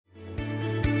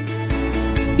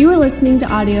You are listening to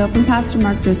audio from Pastor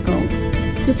Mark Driscoll.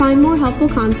 To find more helpful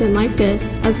content like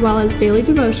this, as well as daily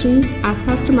devotions, Ask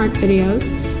Pastor Mark videos,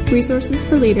 resources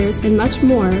for leaders, and much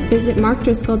more, visit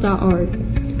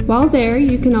markdriscoll.org. While there,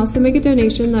 you can also make a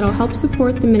donation that will help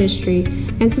support the ministry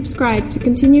and subscribe to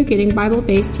continue getting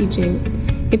Bible-based teaching.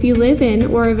 If you live in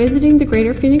or are visiting the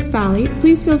greater Phoenix Valley,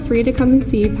 please feel free to come and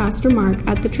see Pastor Mark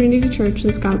at the Trinity Church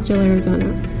in Scottsdale,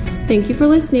 Arizona. Thank you for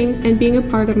listening and being a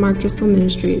part of Mark Driscoll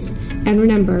Ministries. And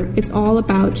remember, it's all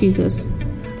about Jesus.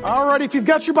 All right, if you've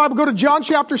got your Bible, go to John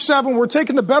chapter 7. We're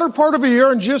taking the better part of a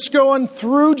year and just going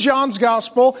through John's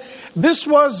gospel. This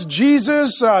was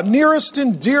Jesus' nearest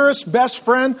and dearest best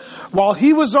friend. While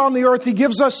he was on the earth, he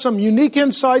gives us some unique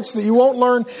insights that you won't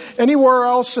learn anywhere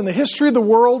else in the history of the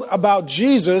world about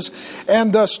Jesus.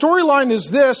 And the storyline is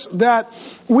this, that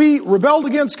we rebelled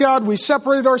against God. We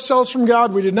separated ourselves from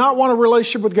God. We did not want a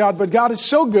relationship with God. But God is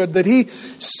so good that he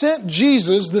sent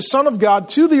Jesus, the Son of God,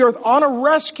 to the earth on a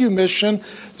rescue mission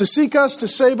to seek us, to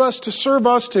save us, to serve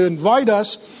us, to invite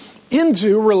us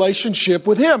into relationship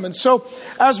with him. And so,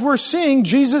 as we're seeing,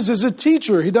 Jesus is a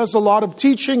teacher. He does a lot of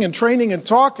teaching and training and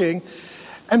talking.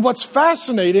 And what's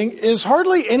fascinating is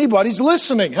hardly anybody's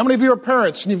listening. How many of you are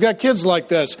parents and you've got kids like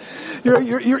this?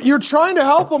 You're trying to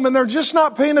help them and they're just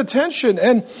not paying attention.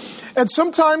 And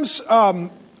sometimes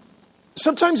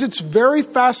it's very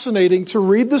fascinating to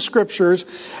read the scriptures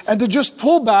and to just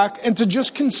pull back and to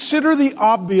just consider the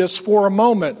obvious for a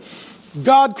moment.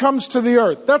 God comes to the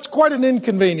earth. That's quite an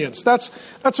inconvenience. That's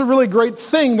a really great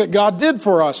thing that God did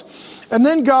for us. And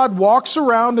then God walks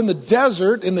around in the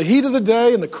desert, in the heat of the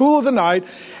day, in the cool of the night,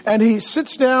 and he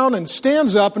sits down and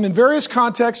stands up, and in various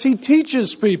contexts, he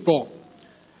teaches people.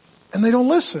 And they don't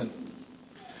listen.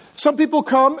 Some people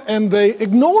come and they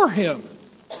ignore him.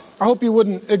 I hope you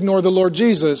wouldn't ignore the Lord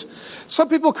Jesus. Some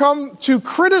people come to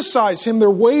criticize him.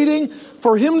 They're waiting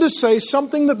for him to say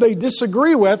something that they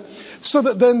disagree with so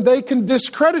that then they can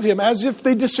discredit him as if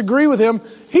they disagree with him.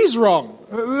 He's wrong.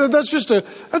 That's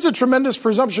a tremendous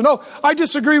presumption. Oh, I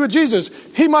disagree with Jesus.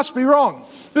 He must be wrong.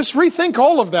 Just rethink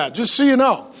all of that, just so you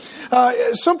know.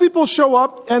 Some people show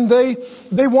up and they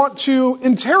want to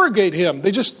interrogate him.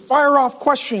 They just fire off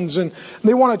questions and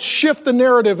they want to shift the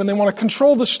narrative and they want to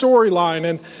control the storyline.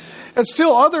 And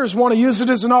still others want to use it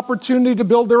as an opportunity to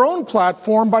build their own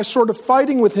platform by sort of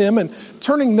fighting with him and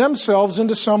turning themselves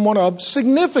into someone of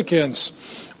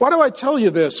significance. Why do I tell you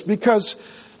this? Because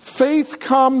faith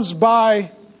comes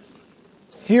by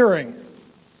hearing.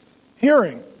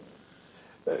 Hearing.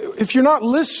 If you're not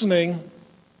listening,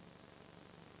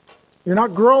 you're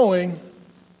not growing.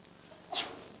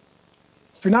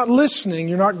 If you're not listening,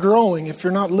 you're not growing. If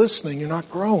you're not listening, you're not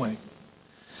growing.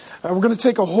 We're going to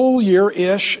take a whole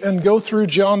year-ish and go through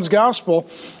John's Gospel.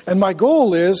 And my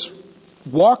goal is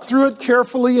walk through it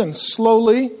carefully and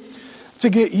slowly to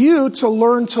get you to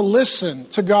learn to listen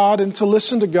to God and to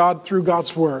listen to God through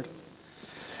God's Word.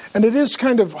 And it is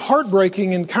kind of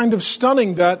heartbreaking and kind of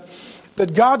stunning that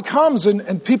God comes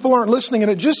and people aren't listening.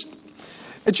 And it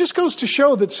just goes to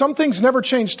show that some things never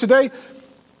change. Today,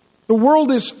 the world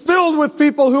is filled with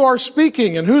people who are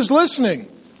speaking and who's listening.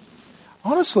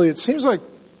 Honestly, it seems like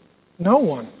no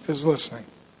one is listening.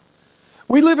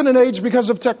 We live in an age because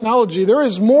of technology. There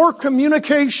is more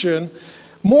communication,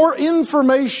 more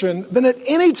information than at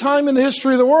any time in the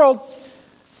history of the world.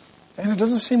 And it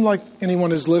doesn't seem like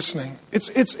anyone is listening.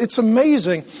 It's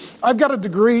amazing. I've got a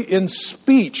degree in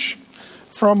speech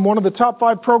from one of the top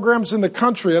 5 programs in the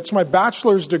country. That's my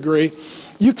bachelor's degree.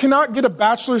 You cannot get a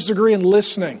bachelor's degree in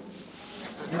listening.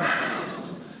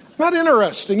 Not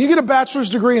interesting. You get a bachelor's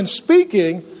degree in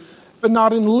speaking, but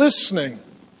not in listening.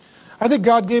 I think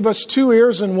God gave us 2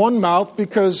 ears and 1 mouth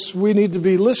because we need to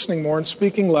be listening more and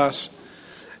speaking less.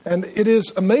 And it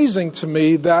is amazing to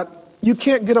me that you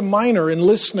can't get a minor in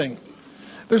listening.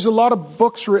 There's a lot of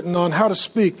books written on how to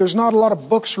speak. There's not a lot of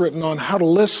books written on how to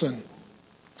listen.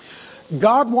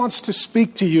 God wants to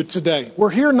speak to you today.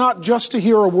 We're here not just to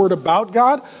hear a word about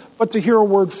God, but to hear a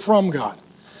word from God.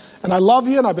 And I love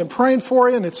you and I've been praying for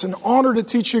you and it's an honor to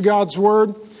teach you God's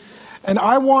Word. And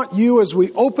I want you, as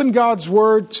we open God's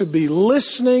Word, to be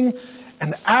listening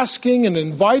and asking and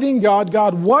inviting God,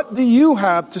 God, what do you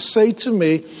have to say to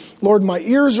me? Lord, my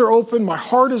ears are open, my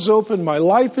heart is open, my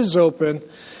life is open.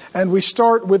 And we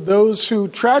start with those who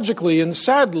tragically and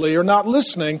sadly are not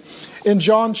listening in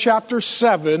John chapter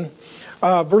 7,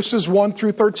 verses 1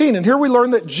 through 13. And here we learn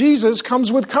that Jesus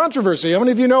comes with controversy. How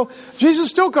many of you know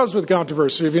Jesus still comes with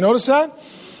controversy? Have you noticed that?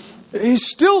 He's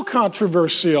still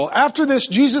controversial. After this,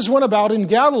 Jesus went about in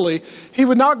Galilee. He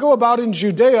would not go about in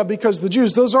Judea because the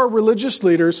Jews, those are religious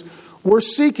leaders, were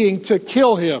seeking to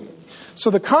kill him. So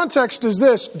the context is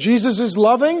this: Jesus is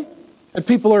loving, and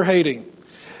people are hating.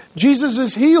 Jesus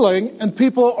is healing, and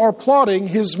people are plotting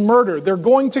his murder. They're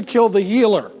going to kill the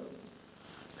healer.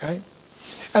 Okay?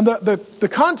 And the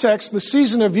context, the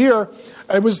season of year,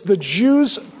 it was the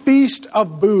Jews' Feast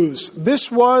of Booths. This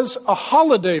was a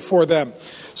holiday for them.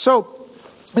 So,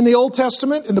 in the Old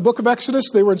Testament, in the book of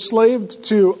Exodus, they were enslaved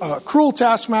to a cruel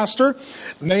taskmaster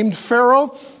named Pharaoh.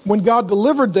 When God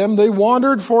delivered them, they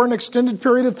wandered for an extended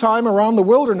period of time around the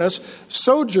wilderness,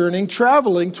 sojourning,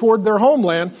 traveling toward their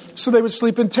homeland, so they would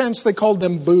sleep in tents. They called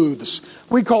them booths.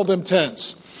 We called them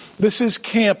tents. This is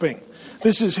camping.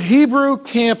 This is Hebrew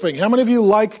camping. How many of you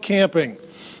like camping?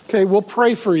 Okay, we'll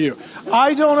pray for you.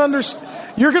 I don't understand.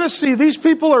 You're going to see these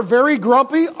people are very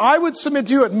grumpy. I would submit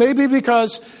to you it may be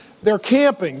because they're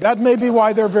camping. That may be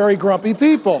why they're very grumpy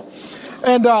people.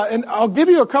 And I'll give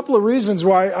you a couple of reasons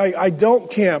why I don't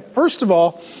camp. First of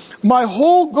all, my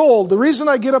whole goal, the reason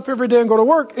I get up every day and go to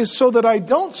work is so that I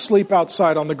don't sleep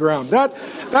outside on the ground.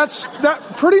 That's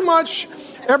pretty much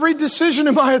every decision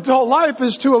in my adult life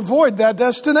is to avoid that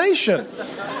destination.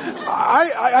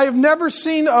 I have never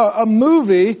seen a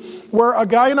movie where a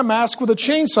guy in a mask with a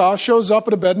chainsaw shows up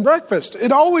at a bed and breakfast.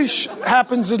 It always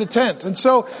happens at a tent. And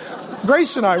so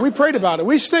Grace and I, we prayed about it.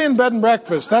 We stay in bed and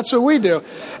breakfast. That's what we do.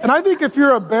 And I think if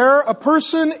you're a bear, a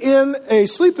person in a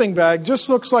sleeping bag just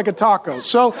looks like a taco.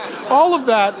 So all of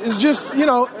that is just,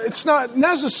 it's not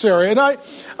necessary. And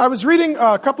I was reading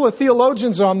a couple of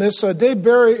theologians on this, Dave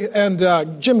Barry and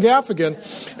Jim Gaffigan.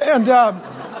 And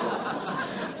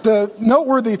the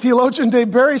noteworthy theologian Dave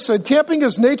Barry said, camping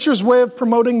is nature's way of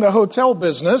promoting the hotel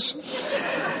business.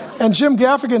 And Jim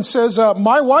Gaffigan says,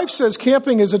 my wife says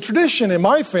camping is a tradition in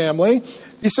my family.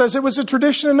 He says it was a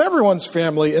tradition in everyone's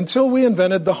family until we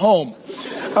invented the home.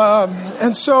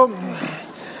 And so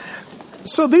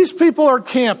these people are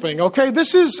camping, okay?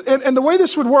 This is, and the way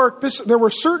this would work, there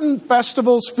were certain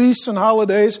festivals, feasts, and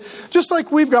holidays, just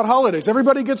like we've got holidays.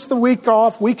 Everybody gets the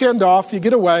weekend off, you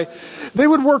get away. They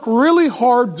would work really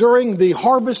hard during the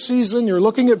harvest season. You're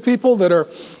looking at people that are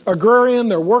agrarian,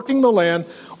 they're working the land.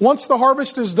 Once the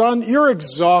harvest is done, you're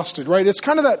exhausted, right? It's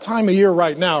kind of that time of year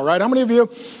right now, right? How many of you,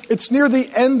 it's near the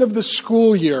end of the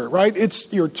school year, right?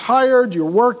 You're tired, you're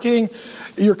working,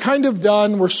 you're kind of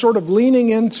done. We're sort of leaning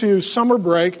into summer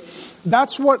break.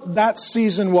 That's what that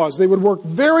season was. They would work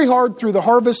very hard through the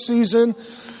harvest season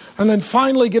and then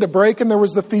finally get a break, and there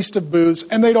was the Feast of Booths,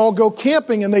 and they'd all go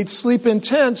camping and they'd sleep in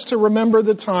tents to remember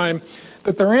the time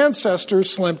that their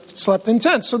ancestors slept in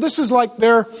tents. So this is like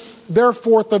their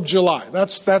 4th of July.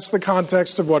 That's the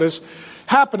context of what is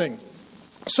happening.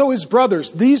 So his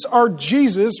brothers, these are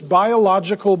Jesus'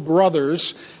 biological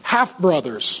brothers,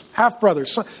 half-brothers.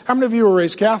 So how many of you were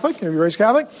raised Catholic? Have you raised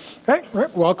Catholic? Okay, right.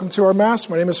 Welcome to our Mass.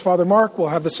 My name is Father Mark. We'll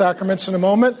have the sacraments in a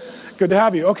moment. Good to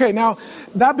have you. Okay, now,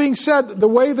 that being said, the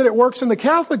way that it works in the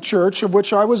Catholic Church, of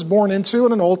which I was born into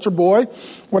and an altar boy,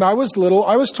 when I was little,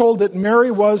 I was told that Mary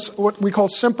was what we call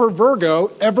Semper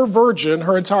Virgo, ever virgin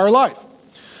her entire life.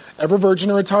 Ever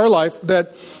virgin her entire life,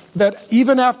 that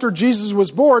even after Jesus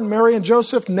was born, Mary and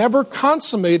Joseph never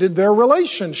consummated their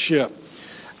relationship.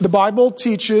 The Bible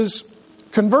teaches,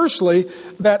 conversely,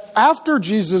 that after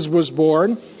Jesus was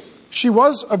born, she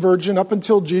was a virgin up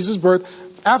until Jesus'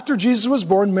 birth. After Jesus was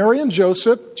born, Mary and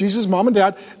Joseph, Jesus' mom and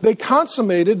dad, they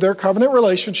consummated their covenant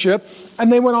relationship,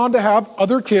 and they went on to have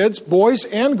other kids, boys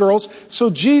and girls. So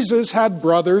Jesus had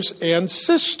brothers and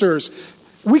sisters.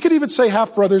 We could even say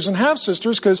half-brothers and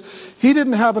half-sisters because he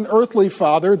didn't have an earthly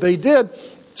father. They did.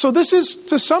 So this is,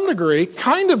 to some degree,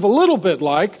 kind of a little bit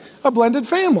like a blended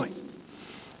family.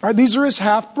 All right, these are his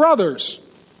half-brothers.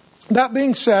 That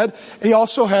being said, he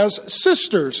also has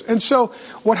sisters. And so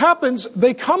what happens,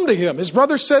 they come to him. His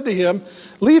brother said to him,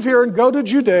 leave here and go to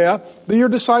Judea, that your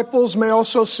disciples may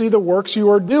also see the works you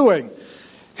are doing.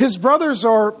 His brothers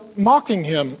are mocking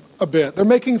him a bit. They're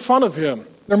making fun of him.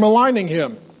 They're maligning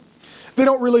him. They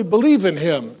don't really believe in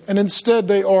him, and instead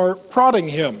they are prodding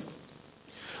him.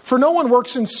 For no one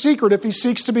works in secret if he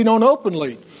seeks to be known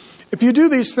openly. If you do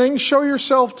these things, show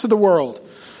yourself to the world.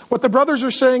 What the brothers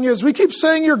are saying is, we keep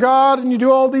saying you're God and you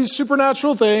do all these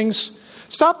supernatural things.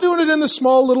 Stop doing it in the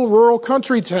small little rural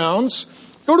country towns.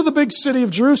 Go to the big city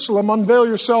of Jerusalem, unveil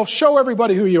yourself, show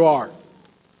everybody who you are.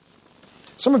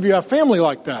 Some of you have family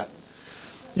like that.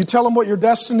 You tell them what your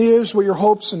destiny is, what your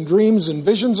hopes and dreams and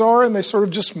visions are, and they sort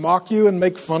of just mock you and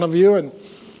make fun of you and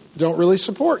don't really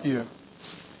support you.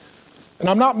 And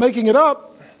I'm not making it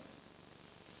up,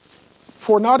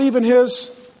 for not even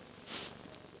his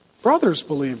brothers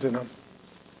believed in him.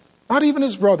 Not even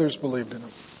his brothers believed in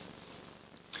him.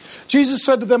 Jesus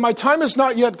said to them, my time has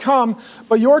not yet come,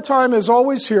 but your time is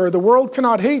always here. The world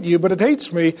cannot hate you, but it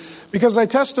hates me because I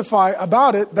testify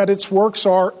about it that its works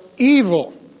are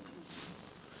evil.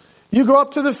 You go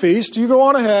up to the feast, you go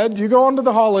on ahead, you go on to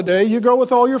the holiday, you go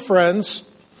with all your friends.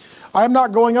 I am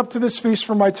not going up to this feast,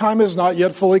 for my time has not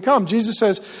yet fully come. Jesus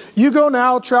says, you go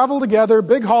now, travel together,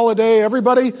 big holiday,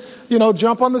 everybody,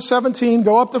 jump on the 17,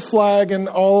 go up the flag, and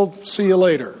I'll see you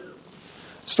later.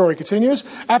 Story continues.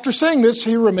 After saying this,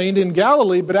 he remained in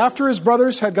Galilee, but after his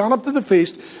brothers had gone up to the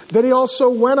feast, then he also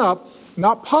went up,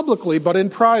 not publicly, but in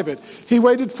private. He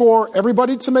waited for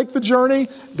everybody to make the journey.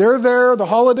 They're there. The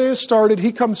holiday has started.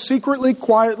 He comes secretly,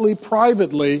 quietly,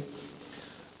 privately,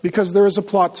 because there is a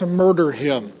plot to murder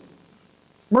him.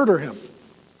 Murder him.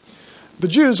 The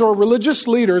Jews, or religious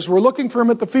leaders, were looking for him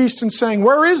at the feast and saying,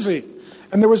 where is he?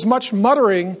 And there was much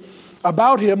muttering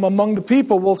about him among the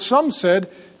people. Well, some said,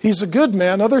 he's a good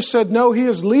man. Others said, no, he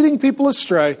is leading people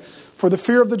astray. For the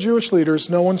fear of the Jewish leaders,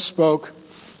 no one spoke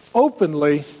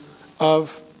openly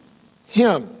of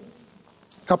him.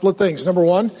 A couple of things. Number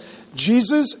one,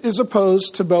 Jesus is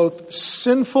opposed to both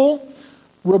sinful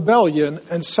rebellion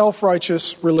and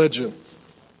self-righteous religion.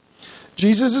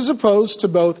 Jesus is opposed to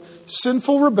both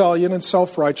sinful rebellion and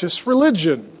self-righteous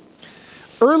religion.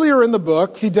 Earlier in the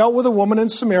book, he dealt with a woman in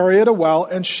Samaria at a well,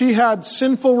 and she had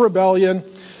sinful rebellion.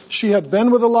 She had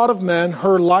been with a lot of men.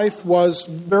 Her life was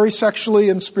very sexually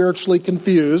and spiritually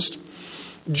confused.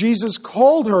 Jesus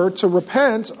called her to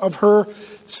repent of her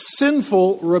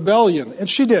sinful rebellion, and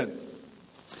she did.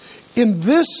 In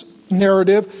this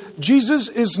narrative, Jesus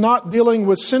is not dealing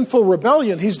with sinful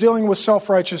rebellion. He's dealing with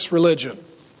self-righteous religion.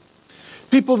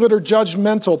 People that are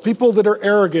judgmental, people that are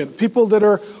arrogant, people that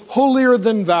are holier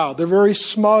than thou. They're very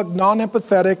smug,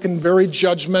 non-empathetic, and very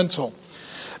judgmental.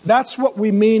 That's what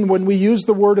we mean when we use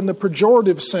the word in the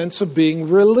pejorative sense of being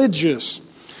religious.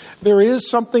 There is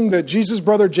something that Jesus'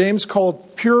 brother James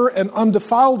called pure and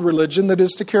undefiled religion, that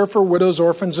is to care for widows,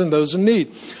 orphans, and those in need.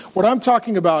 What I'm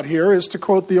talking about here is, to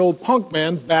quote the old punk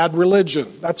man, bad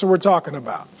religion. That's what we're talking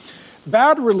about.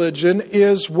 Bad religion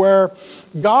is where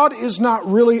God is not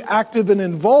really active and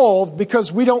involved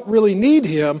because we don't really need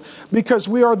him, because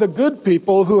we are the good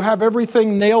people who have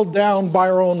everything nailed down by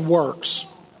our own works.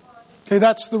 Okay,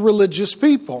 that's the religious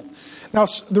people. Now,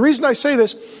 the reason I say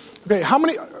this, okay, how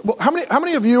many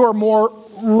of you are more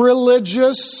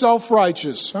religious,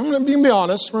 self-righteous? You can be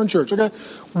honest. We're in church, okay?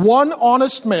 One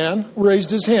honest man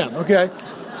raised his hand, okay?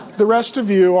 The rest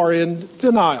of you are in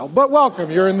denial. But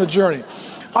welcome, you're in the journey.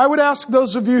 I would ask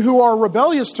those of you who are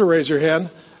rebellious to raise your hand,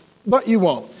 but you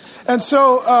won't. And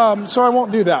so I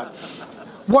won't do that.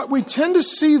 What we tend to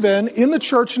see then in the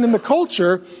church and in the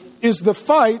culture is the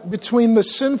fight between the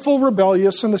sinful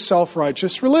rebellious and the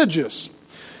self-righteous religious.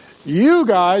 You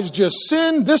guys just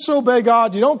sin, disobey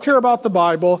God, you don't care about the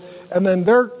Bible, and then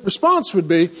their response would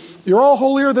be, you're all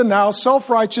holier than thou,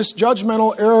 self-righteous,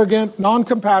 judgmental, arrogant,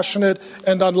 non-compassionate,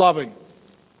 and unloving.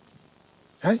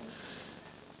 Okay?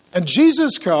 And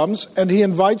Jesus comes and he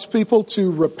invites people to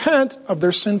repent of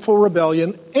their sinful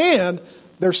rebellion and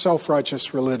their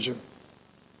self-righteous religion.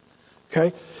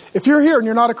 Okay? If you're here and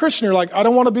you're not a Christian, you're like, I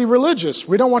don't want to be religious.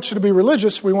 We don't want you to be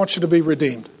religious. We want you to be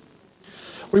redeemed.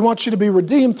 We want you to be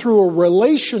redeemed through a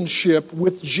relationship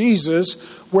with Jesus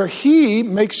where he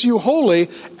makes you holy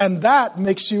and that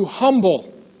makes you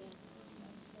humble.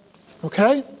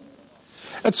 Okay?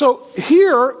 And so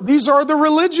here, these are the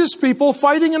religious people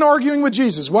fighting and arguing with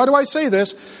Jesus. Why do I say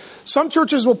this? Some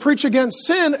churches will preach against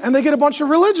sin and they get a bunch of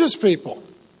religious people.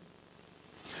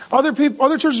 Other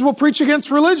churches will preach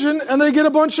against religion and they get a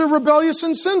bunch of rebellious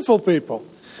and sinful people.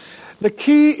 The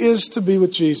key is to be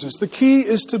with Jesus. The key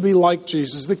is to be like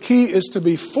Jesus. The key is to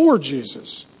be for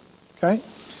Jesus. Okay?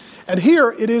 And here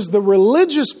it is the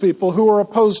religious people who are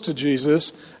opposed to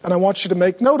Jesus, and I want you to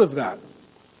make note of that.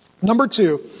 Number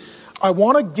two, I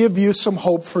want to give you some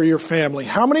hope for your family.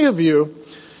 How many of you,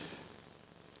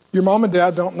 your mom and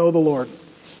dad don't know the Lord?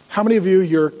 How many of you,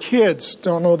 your kids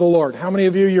don't know the Lord? How many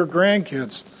of you, your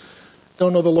grandkids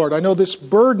don't know the Lord? I know this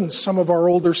burdens some of our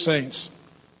older saints.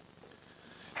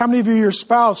 How many of you, your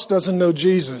spouse doesn't know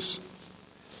Jesus?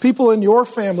 People in your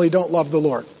family don't love the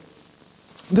Lord.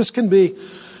 This can be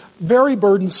very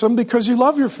burdensome because you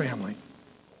love your family.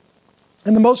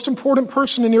 And the most important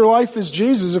person in your life is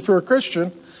Jesus if you're a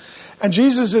Christian. And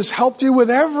Jesus has helped you with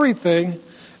everything.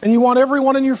 And you want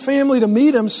everyone in your family to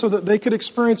meet him so that they could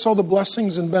experience all the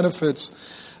blessings and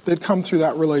benefits that come through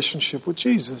that relationship with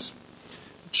Jesus.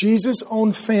 Jesus'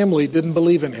 own family didn't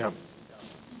believe in him.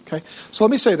 Okay? So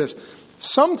let me say this.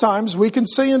 Sometimes we can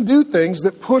say and do things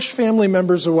that push family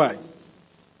members away.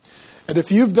 And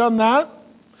if you've done that,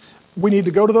 we need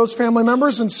to go to those family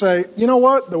members and say, you know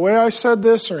what, the way I said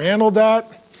this or handled that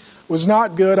was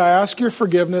not good. I ask your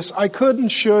forgiveness. I could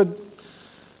and should,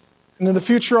 and in the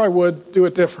future I would do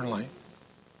it differently.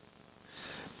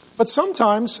 But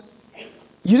sometimes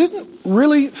you didn't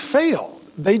really fail.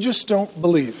 They just don't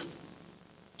believe.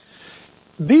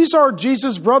 These are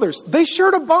Jesus' brothers. They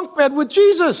shared a bunk bed with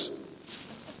Jesus.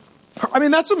 I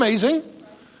mean, that's amazing.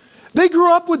 They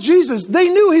grew up with Jesus. They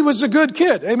knew he was a good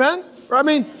kid. Amen? I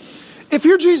mean, if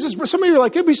you're Jesus, some of you are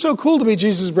like, it'd be so cool to be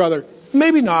Jesus' brother.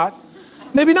 Maybe not.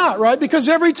 Maybe not, right? Because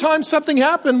every time something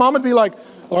happened, Mom would be like,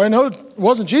 well, I know it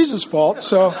wasn't Jesus' fault,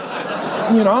 so,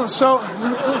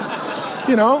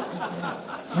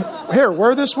 here,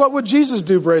 wear this "What Would Jesus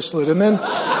Do" bracelet, and then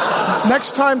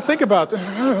next time think about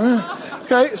that.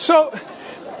 Okay, so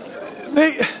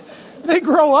they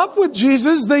grow up with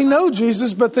Jesus, they know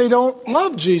Jesus, but they don't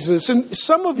love Jesus. And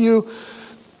some of you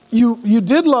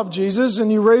did love Jesus, and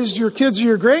you raised your kids or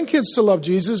your grandkids to love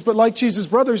Jesus, but like Jesus'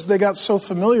 brothers, they got so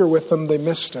familiar with him, they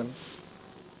missed him.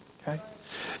 Okay?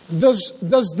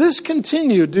 Does this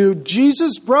continue? Do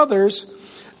Jesus' brothers,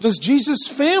 does Jesus'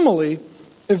 family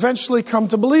eventually come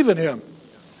to believe in him?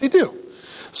 They do.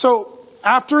 So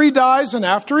after he dies and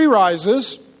after he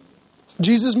rises,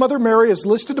 Jesus' mother Mary is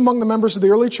listed among the members of the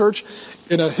early church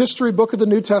in a history book of the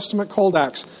New Testament called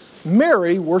Acts.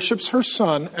 Mary worships her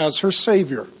son as her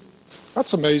Savior.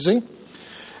 That's amazing.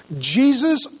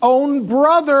 Jesus' own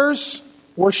brothers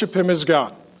worship him as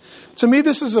God. To me,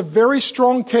 this is a very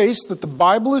strong case that the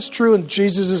Bible is true and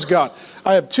Jesus is God.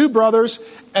 I have two brothers,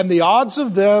 and the odds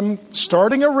of them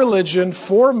starting a religion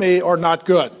for me are not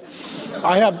good.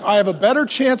 I have a better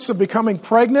chance of becoming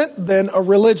pregnant than a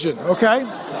religion, okay?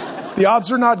 The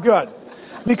odds are not good.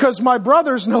 Because my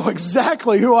brothers know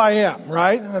exactly who I am,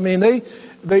 right? I mean,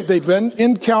 they've been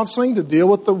in counseling to deal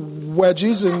with the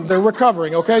wedgies, and they're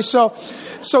recovering, okay?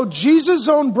 So Jesus'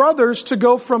 own brothers, to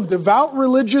go from devout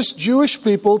religious Jewish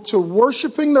people to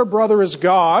worshiping their brother as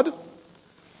God,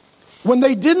 when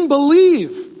they didn't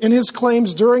believe in his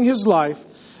claims during his life,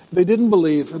 they didn't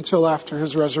believe until after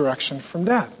his resurrection from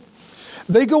death.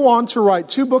 They go on to write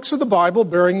two books of the Bible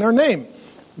bearing their name,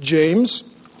 James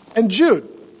and Jude.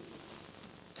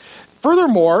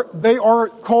 Furthermore, they are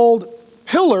called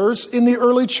pillars in the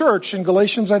early church. In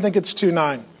Galatians, I think it's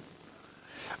 2:9.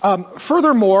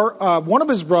 Furthermore, one of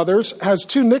his brothers has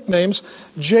two nicknames,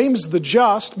 James the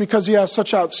Just, because he has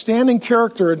such outstanding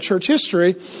character in church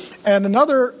history, and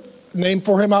another name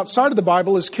for him outside of the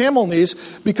Bible is Camel Knees,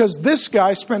 because this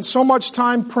guy spent so much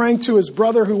time praying to his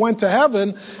brother who went to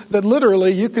heaven that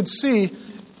literally you could see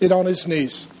it on his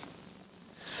knees.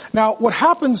 Now, what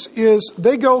happens is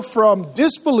they go from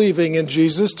disbelieving in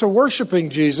Jesus to worshiping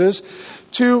Jesus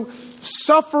to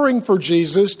suffering for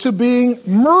Jesus to being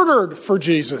murdered for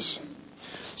Jesus.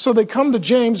 So they come to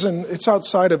James, and it's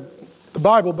outside of the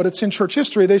Bible, but it's in church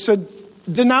history. They said,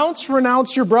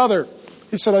 renounce your brother.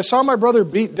 He said, I saw my brother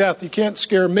beat death. You can't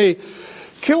scare me.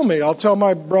 Kill me. I'll tell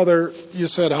my brother you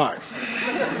said hi.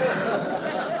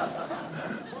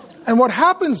 And what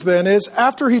happens then is,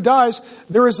 after he dies,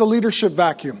 there is a leadership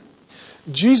vacuum.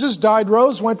 Jesus died,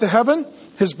 rose, went to heaven.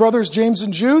 His brothers James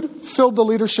and Jude filled the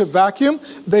leadership vacuum.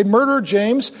 They murdered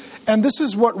James. And this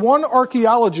is what one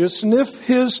archaeologist, and if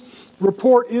his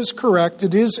report is correct,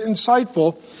 it is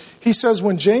insightful, he says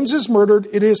when James is murdered,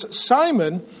 it is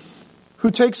Simon who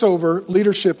takes over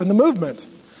leadership in the movement.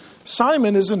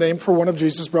 Simon is a name for one of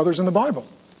Jesus' brothers in the Bible.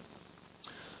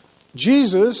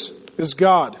 Jesus is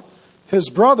God. His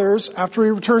brothers, after he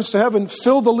returns to heaven,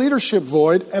 fill the leadership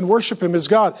void and worship him as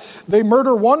God. They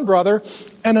murder one brother,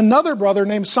 and another brother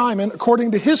named Simon,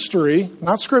 according to history,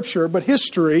 not scripture, but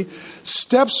history,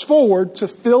 steps forward to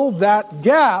fill that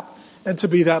gap and to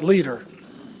be that leader.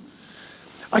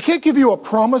 I can't give you a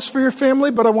promise for your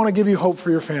family, but I want to give you hope for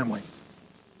your family.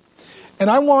 And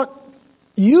I want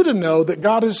you to know that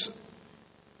God has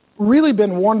really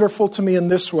been wonderful to me in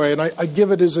this way, and I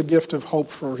give it as a gift of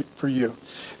hope for you.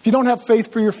 If you don't have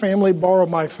faith for your family, borrow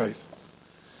my faith.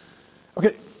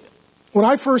 Okay, when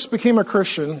I first became a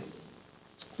Christian,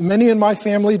 many in my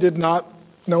family did not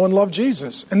know and love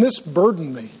Jesus, and this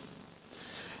burdened me.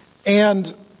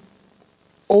 And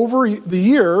over the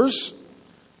years,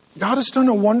 God has done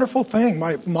a wonderful thing.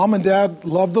 My mom and dad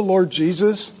love the Lord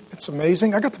Jesus. It's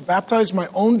amazing. I got to baptize my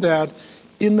own dad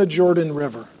in the Jordan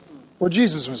River, where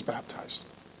Jesus was baptized.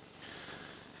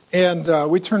 And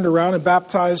we turned around and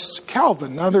baptized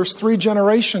Calvin. Now there's 3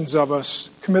 generations of us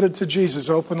committed to Jesus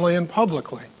openly and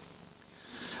publicly.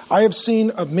 I have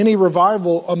seen a mini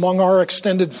revival among our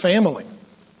extended family.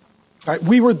 Right?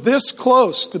 We were this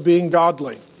close to being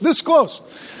godly. This close.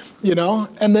 You know,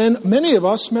 and then many of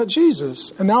us met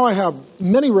Jesus. And now I have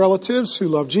many relatives who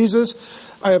love Jesus.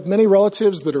 I have many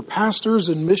relatives that are pastors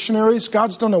and missionaries.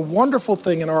 God's done a wonderful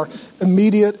thing in our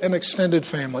immediate and extended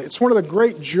family. It's one of the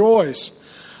great joys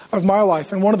of my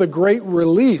life and one of the great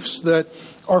reliefs that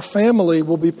our family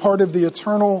will be part of the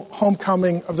eternal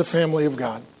homecoming of the family of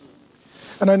God.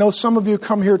 And I know some of you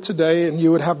come here today and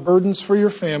you would have burdens for your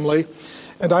family,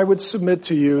 and I would submit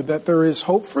to you that there is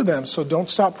hope for them. So don't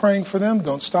stop praying for them.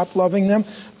 Don't stop loving them.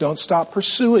 Don't stop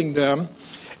pursuing them.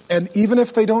 And even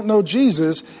if they don't know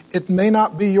Jesus, it may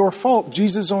not be your fault.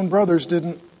 Jesus' own brothers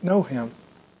didn't know him.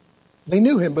 They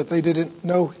knew him, but they didn't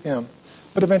know him.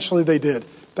 But eventually they did.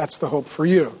 That's the hope for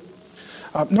you.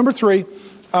 Number 3,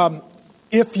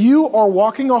 if you are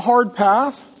walking a hard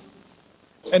path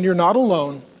and you're not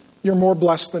alone, you're more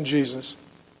blessed than Jesus.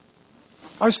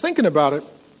 I was thinking about it.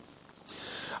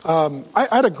 I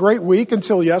had a great week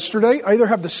until yesterday. I either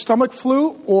have the stomach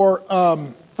flu or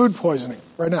food poisoning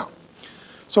right now.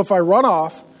 So if I run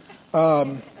off,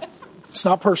 it's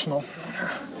not personal.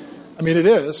 I mean, it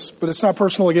is, but it's not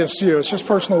personal against you. It's just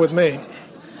personal with me.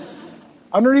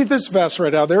 Underneath this vest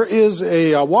right now, there is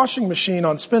a washing machine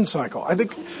on spin cycle. I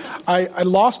think I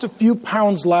lost a few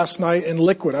pounds last night in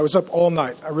liquid. I was up all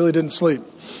night. I really didn't sleep.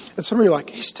 And some of you are like,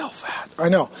 he's still fat. I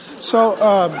know. So,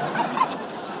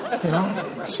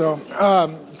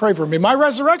 pray for me. My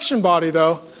resurrection body,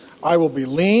 though, I will be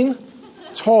lean,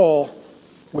 tall,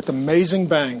 with amazing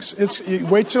bangs.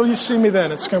 Wait till you see me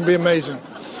then. It's going to be amazing.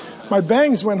 My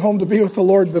bangs went home to be with the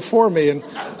Lord before me, and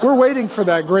we're waiting for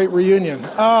that great reunion.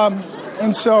 And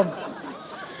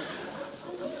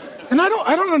I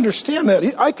don't understand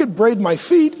that. I could braid my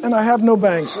feet, and I have no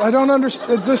bangs. I don't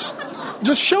understand. It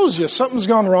just shows you something's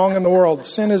gone wrong in the world.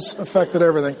 Sin has affected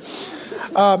everything.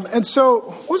 And so,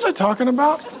 what was I talking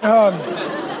about?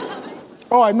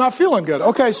 I'm not feeling good.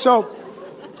 Okay, so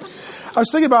I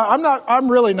was thinking about I'm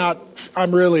really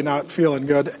not feeling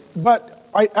good. But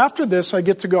after this, I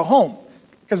get to go home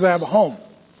because I have a home.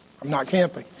 I'm not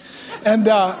camping. And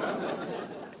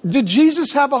did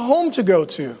Jesus have a home to go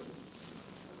to?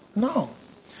 No.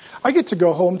 I get to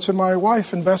go home to my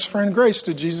wife and best friend Grace.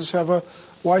 Did Jesus have a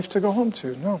wife to go home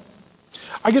to? No.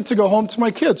 I get to go home to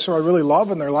my kids, who I really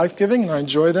love, and they're life-giving, and I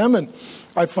enjoy them, and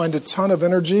I find a ton of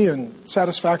energy and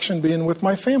satisfaction being with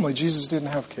my family. Jesus didn't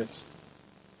have kids.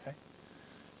 Okay?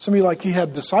 Some of you like, he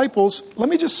had disciples. Let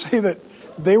me just say that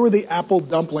they were the apple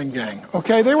dumpling gang.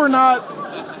 Okay? They were not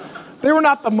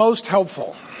the most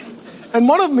helpful. And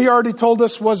one of them, he already told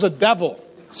us, was a devil.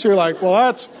 So you're like,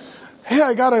 well, hey,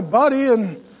 I got a buddy,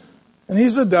 and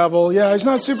he's a devil. Yeah, he's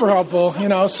not super helpful,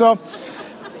 So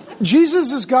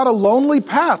Jesus has got a lonely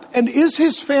path. And is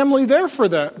his family there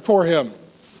for him?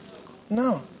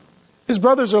 No. His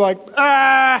brothers are like,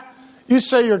 you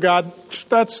say you're God.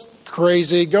 That's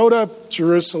crazy. Go to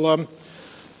Jerusalem.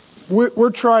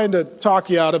 We're trying to talk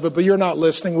you out of it, but you're not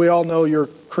listening. We all know you're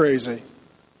crazy.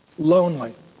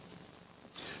 Lonely.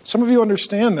 Some of you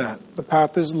understand that. The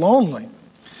path is lonely.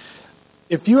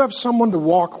 If you have someone to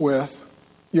walk with,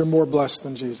 you're more blessed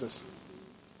than Jesus.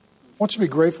 I want you to be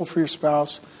grateful for your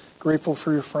spouse, grateful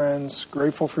for your friends,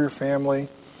 grateful for your family.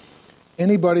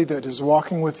 Anybody that is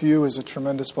walking with you is a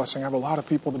tremendous blessing. I have a lot of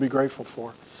people to be grateful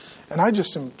for. And I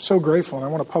just am so grateful, and I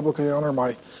want to publicly honor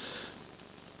my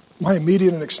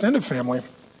immediate and extended family,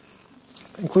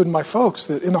 including my folks,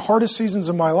 that in the hardest seasons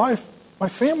of my life, my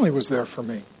family was there for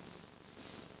me.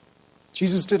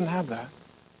 Jesus didn't have that.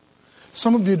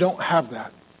 Some of you don't have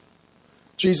that.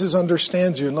 Jesus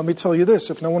understands you. And let me tell you this,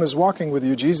 if no one is walking with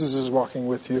you, Jesus is walking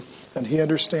with you, and he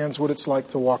understands what it's like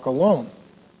to walk alone.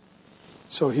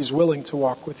 So he's willing to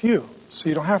walk with you, so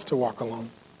you don't have to walk alone.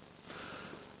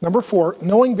 Number 4,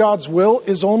 knowing God's will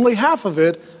is only half of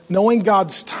it. Knowing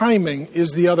God's timing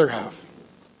is the other half.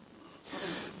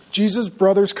 Jesus'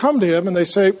 brothers come to him and they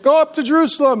say, go up to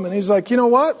Jerusalem. And he's like, you know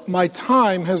what? My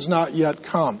time has not yet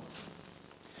come.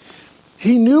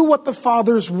 He knew what the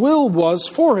Father's will was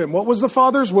for him. What was the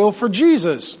Father's will for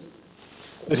Jesus?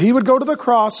 That he would go to the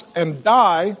cross and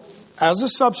die as a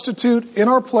substitute in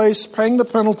our place, paying the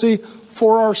penalty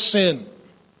for our sin.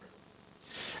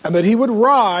 And that he would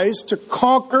rise to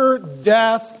conquer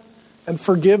death and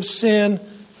forgive sin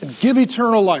and give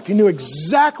eternal life. He knew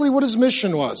exactly what his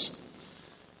mission was.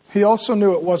 He also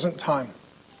knew it wasn't time.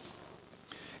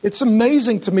 It's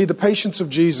amazing to me, the patience of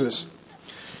Jesus.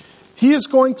 He is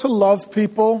going to love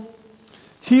people.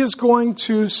 He is going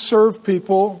to serve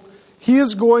people. He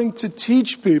is going to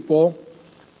teach people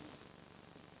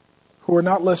who are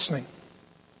not listening.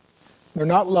 They're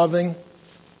not loving.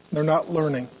 They're not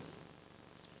learning.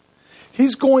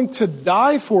 He's going to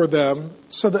die for them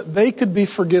so that they could be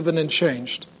forgiven and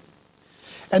changed.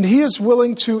 And he is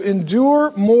willing to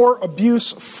endure more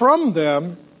abuse from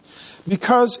them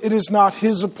because it is not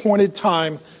his appointed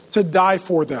time to die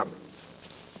for them.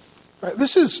 Right?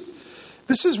 This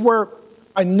is where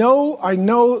I know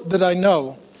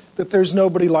that there's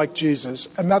nobody like Jesus.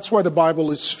 And that's why the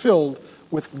Bible is filled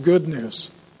with good news.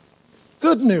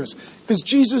 Good news, because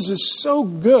Jesus is so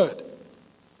good.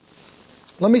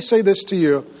 Let me say this to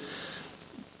you.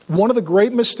 One of the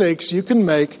great mistakes you can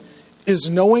make is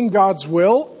knowing God's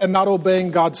will and not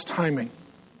obeying God's timing.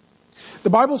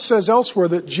 The Bible says elsewhere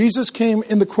that Jesus came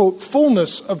in the, quote,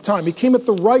 fullness of time. He came at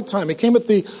the right time. He came at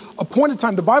the appointed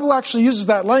time. The Bible actually uses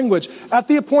that language. At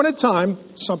the appointed time,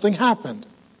 something happened.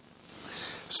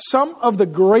 Some of the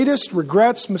greatest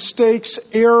regrets, mistakes,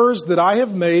 errors that I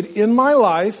have made in my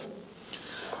life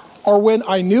are when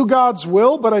I knew God's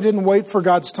will, but I didn't wait for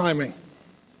God's timing.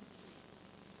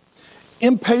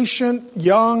 Impatient,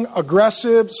 young,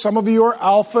 aggressive. Some of you are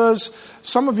alphas.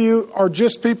 Some of you are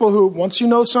just people who, once you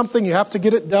know something, you have to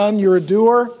get it done. You're a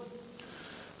doer.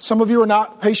 Some of you are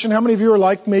not patient. How many of you are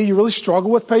like me? You really struggle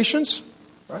with patience?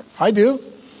 Right? I do.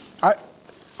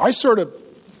 I sort of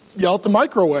yell at the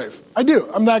microwave. I do.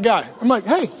 I'm that guy. I'm like,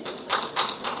 hey,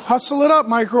 hustle it up,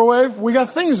 microwave. We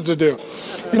got things to do.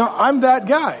 You know, I'm that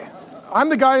guy. I'm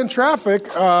the guy in traffic.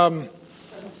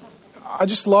 I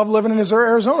just love living in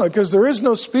Arizona because there is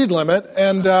no speed limit,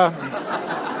 and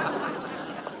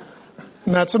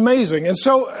that's amazing. And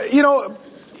so, you know,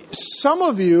 some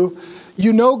of you,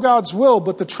 you know God's will,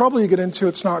 but the trouble you get into,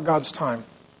 it's not God's time.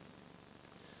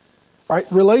 Right?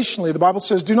 Relationally, the Bible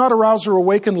says, do not arouse or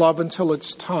awaken love until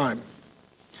it's time.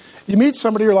 You meet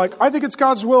somebody, you're like, I think it's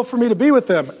God's will for me to be with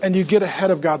them, and you get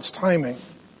ahead of God's timing.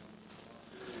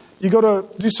 You go to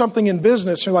do something in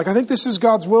business, you're like, I think this is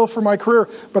God's will for my career,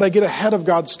 but I get ahead of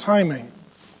God's timing.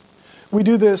 We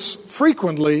do this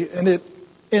frequently, and it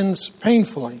ends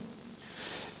painfully.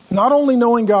 Not only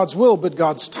knowing God's will, but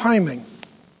God's timing.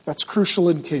 That's crucial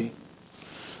and key.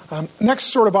 Next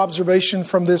sort of observation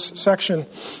from this section.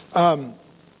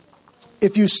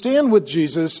 If you stand with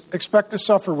Jesus, expect to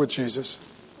suffer with Jesus.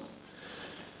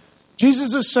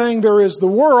 Jesus is saying there is the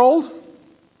world.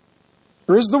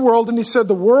 There is the world, and he said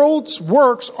the world's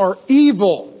works are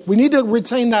evil. We need to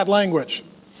retain that language.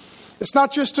 It's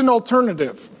not just an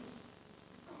alternative.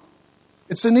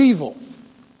 It's an evil.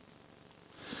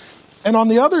 And on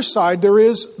the other side, there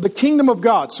is the kingdom of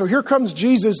God. So here comes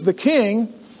Jesus, the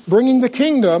King, bringing the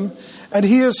kingdom, and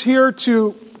he is here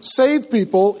to save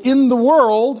people in the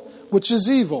world, which is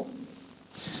evil.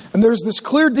 And there's this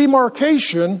clear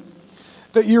demarcation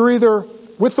that you're either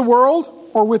with the world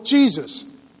or with Jesus.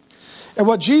 And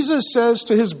what Jesus says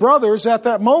to his brothers at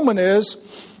that moment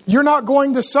is, you're not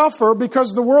going to suffer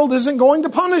because the world isn't going to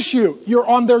punish you. You're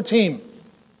on their team.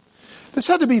 This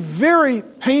had to be very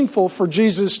painful for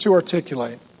Jesus to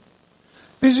articulate.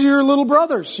 These are your little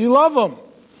brothers. You love them.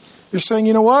 You're saying,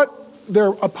 you know what? They're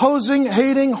opposing,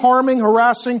 hating, harming,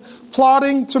 harassing,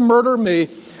 plotting to murder me.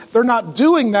 They're not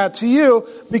doing that to you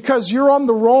because you're on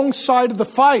the wrong side of the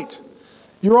fight.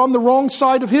 You're on the wrong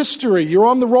side of history. You're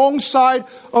on the wrong side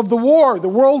of the war. The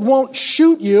world won't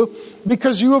shoot you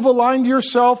because you have aligned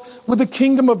yourself with the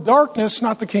kingdom of darkness,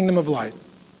 not the kingdom of light.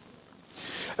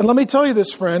 And let me tell you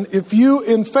this, friend, if you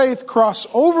in faith cross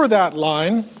over that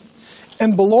line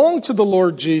and belong to the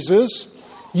Lord Jesus,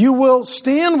 you will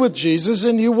stand with Jesus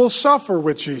and you will suffer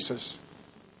with Jesus.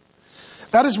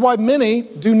 That is why many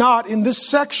do not, in this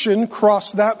section,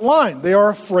 cross that line. They are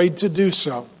afraid to do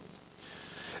so.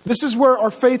 This is where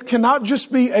our faith cannot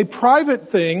just be a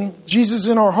private thing, Jesus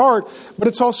in our heart, but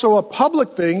it's also a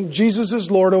public thing, Jesus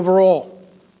is Lord over all.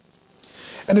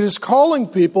 And it is calling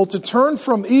people to turn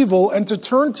from evil and to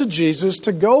turn to Jesus,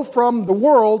 to go from the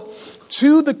world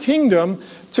to the kingdom,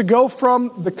 to go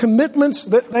from the commitments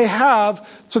that they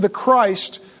have to the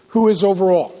Christ who is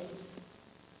over all.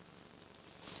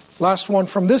 Last one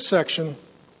from this section.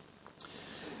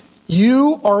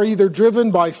 You are either driven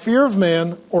by fear of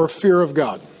man or fear of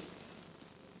God.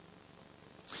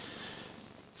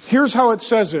 Here's how it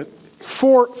says it.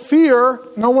 For fear,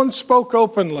 no one spoke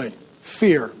openly.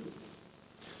 Fear.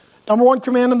 Number one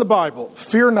command in the Bible,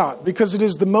 fear not, because it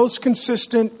is the most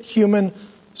consistent human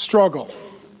struggle.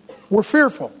 We're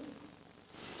fearful.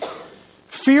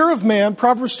 Fear of man,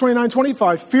 Proverbs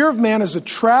 29:25, fear of man is a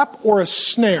trap or a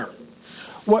snare.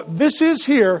 What this is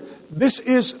here, this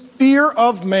is fear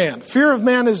of man. Fear of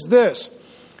man is this.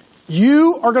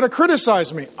 You are going to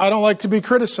criticize me. I don't like to be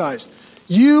criticized.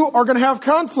 You are going to have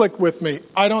conflict with me.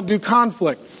 I don't do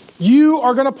conflict. You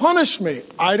are going to punish me.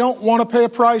 I don't want to pay a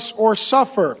price or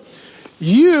suffer.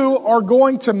 You are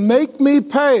going to make me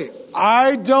pay.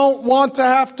 I don't want to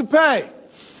have to pay.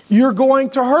 You're going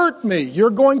to hurt me.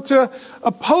 You're going to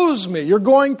oppose me. You're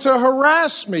going to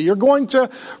harass me. You're going to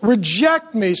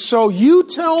reject me. So you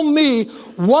tell me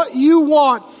what you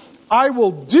want. I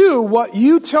will do what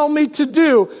you tell me to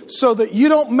do so that you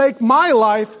don't make my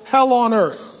life hell on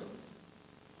earth.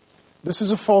 This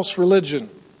is a false religion.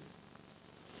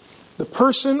 The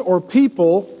person or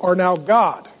people are now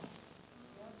God.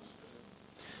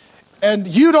 And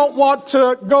you don't want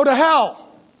to go to hell.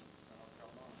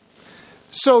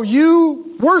 So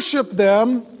you worship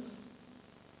them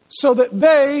so that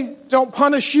they don't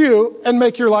punish you and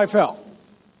make your life hell.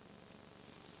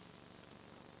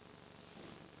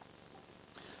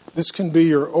 This can be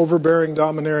your overbearing,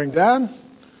 domineering dad.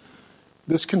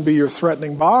 This can be your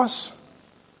threatening boss.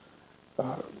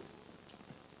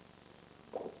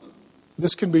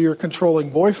 This can be your controlling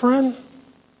boyfriend.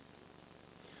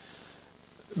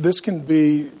 This can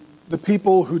be the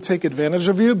people who take advantage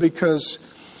of you because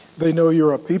they know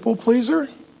you're a people pleaser,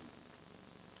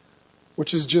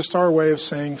 which is just our way of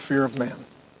saying fear of man.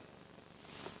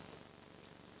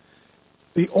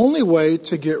 The only way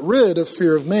to get rid of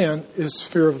fear of man is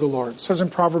fear of the Lord. It says in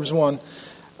Proverbs 1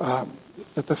 that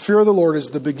the fear of the Lord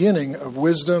is the beginning of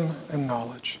wisdom and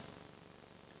knowledge.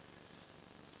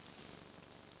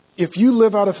 If you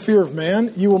live out of fear of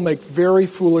man, you will make very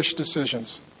foolish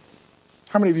decisions.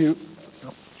 How many of you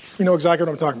know exactly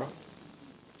what I'm talking about?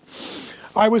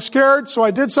 I was scared, so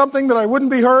I did something that I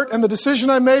wouldn't be hurt, and the decision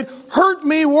I made hurt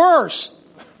me worse.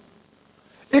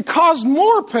 It caused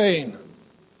more pain.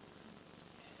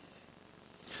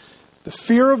 The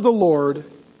fear of the Lord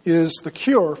is the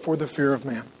cure for the fear of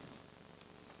man.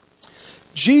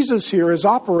 Jesus here is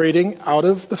operating out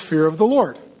of the fear of the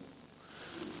Lord.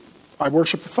 I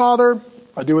worship the Father.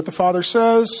 I do what the Father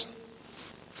says.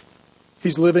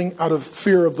 He's living out of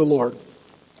fear of the Lord.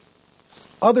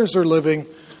 Others are living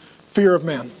fear of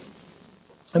man.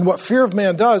 And what fear of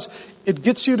man does, it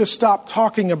gets you to stop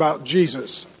talking about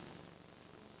Jesus.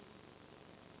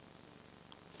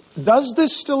 Does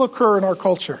this still occur in our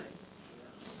culture?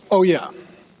 Oh, yeah.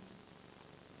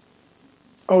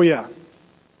 Oh, yeah.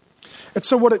 And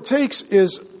so what it takes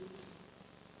is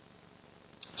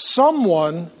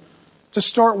someone to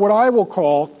start what I will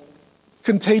call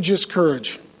contagious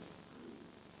courage.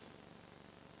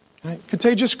 Right?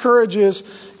 Contagious courage is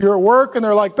you're at work and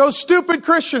they're like, those stupid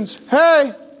Christians,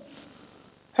 hey,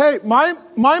 my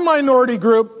minority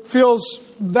group feels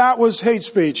that was hate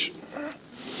speech.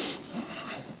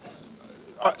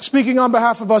 Speaking on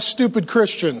behalf of us stupid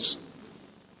Christians.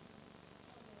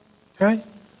 Okay?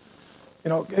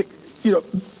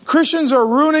 Christians are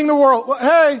ruining the world. Well,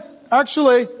 hey,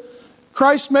 actually,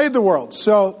 Christ made the world.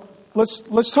 So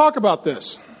let's talk about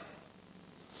this.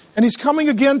 And he's coming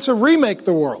again to remake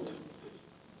the world.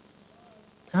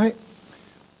 Okay?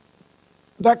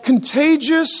 That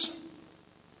contagious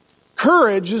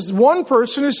courage is one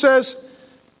person who says,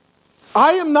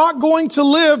 I am not going to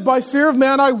live by fear of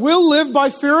man. I will live by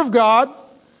fear of God.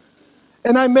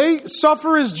 And I may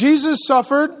suffer as Jesus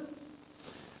suffered.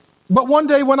 But one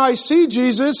day when I see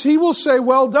Jesus, he will say,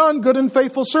 well done, good and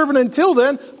faithful servant. Until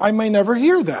then, I may never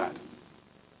hear that.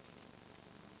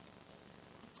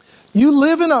 You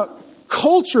live in a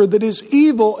culture that is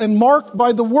evil and marked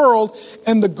by the world,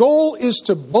 and the goal is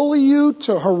to bully you,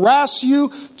 to harass you,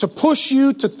 to push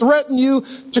you, to threaten you,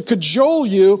 to cajole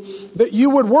you, that you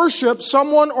would worship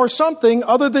someone or something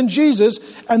other than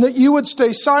Jesus, and that you would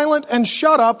stay silent and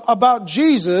shut up about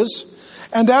Jesus.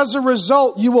 And as a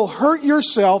result, you will hurt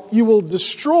yourself, you will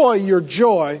destroy your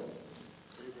joy,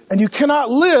 and you cannot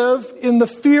live in the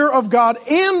fear of God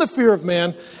and the fear of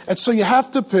man, and so you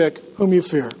have to pick whom you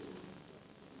fear.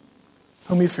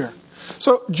 Whom you fear.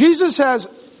 So Jesus has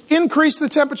increased the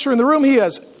temperature in the room. He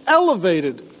has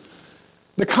elevated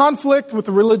the conflict with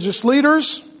the religious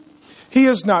leaders. He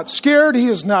is not scared. He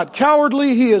is not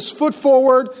cowardly. He is foot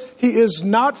forward. He is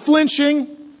not flinching.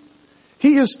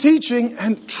 He is teaching,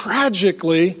 and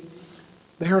tragically,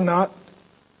 they are not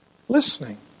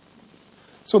listening.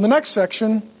 So in the next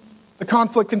section, the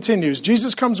conflict continues.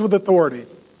 Jesus comes with authority.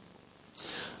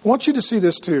 I want you to see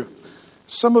this too.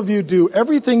 Some of you do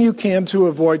everything you can to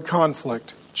avoid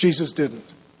conflict. Jesus didn't.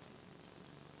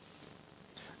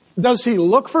 Does he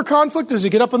look for conflict? Does he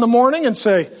get up in the morning and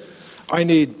say, I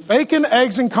need bacon,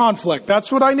 eggs, and conflict.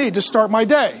 That's what I need to start my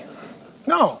day.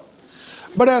 No.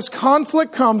 But as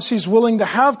conflict comes, he's willing to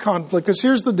have conflict. Because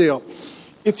here's the deal.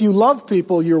 If you love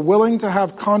people, you're willing to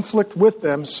have conflict with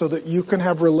them so that you can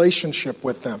have relationship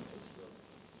with them.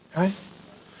 Okay?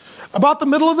 About the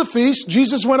middle of the feast,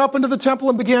 Jesus went up into the temple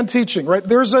and began teaching, right?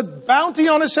 There's a bounty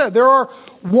on his head. There are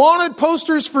wanted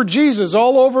posters for Jesus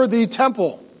all over the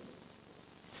temple.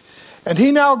 And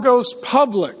he now goes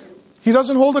public. He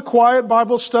doesn't hold a quiet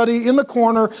Bible study in the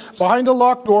corner behind a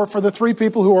locked door for the 3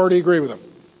 people who already agree with him.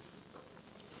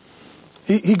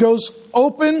 He goes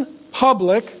open,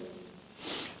 public.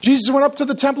 Jesus went up to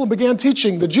the temple and began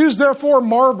teaching. The Jews therefore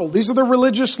marveled. These are the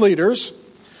religious leaders,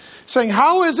 saying,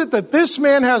 how is it that this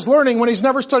man has learning when he's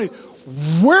never studied?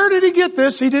 Where did he get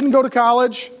this? He didn't go to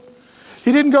college.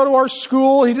 He didn't go to our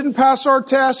school. He didn't pass our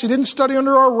tests. He didn't study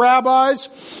under our rabbis.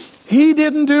 He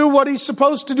didn't do what he's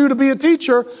supposed to do to be a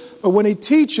teacher. But when he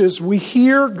teaches, we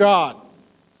hear God.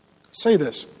 Say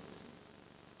this.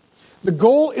 The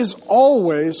goal is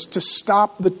always to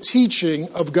stop the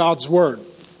teaching of God's Word.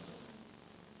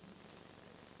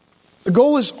 The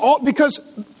goal is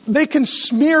because they can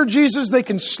smear Jesus, they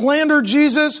can slander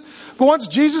Jesus, but once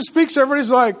Jesus speaks,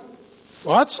 everybody's like,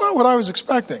 well, that's not what I was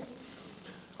expecting.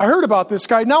 I heard about this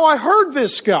guy. Now I heard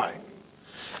this guy.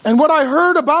 And what I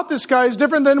heard about this guy is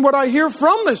different than what I hear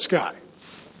from this guy.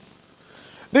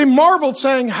 They marveled,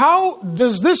 saying, how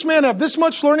does this man have this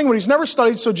much learning when he's never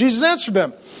studied? So Jesus answered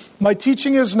them, my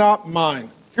teaching is not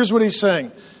mine. Here's what he's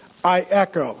saying. I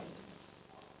echo.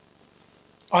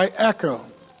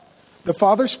 The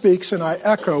Father speaks and I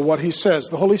echo what he says.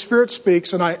 The Holy Spirit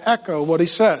speaks and I echo what he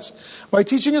says. My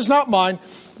teaching is not mine,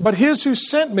 but his who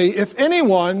sent me. If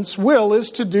anyone's will is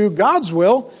to do God's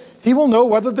will, he will know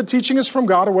whether the teaching is from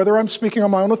God or whether I'm speaking on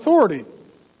my own authority.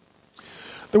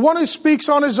 The one who speaks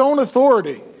on his own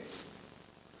authority.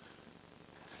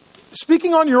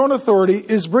 Speaking on your own authority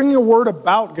is bringing a word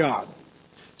about God.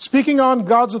 Speaking on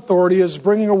God's authority is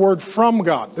bringing a word from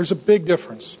God. There's a big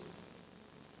difference.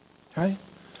 Okay?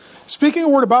 Speaking a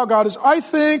word about God is I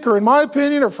think, or in my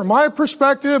opinion, or from my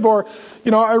perspective, or,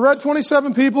 I read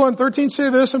 27 people and 13 say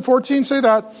this and 14 say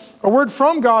that. A word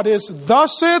from God is,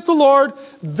 thus saith the Lord,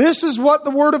 this is what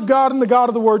the word of God and the God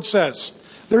of the word says.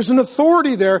 There's an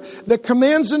authority there that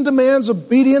commands and demands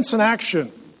obedience and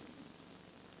action.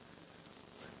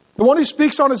 The one who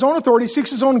speaks on his own authority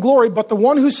seeks his own glory, but the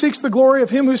one who seeks the glory of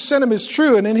him who sent him is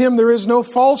true, and in him there is no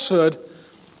falsehood.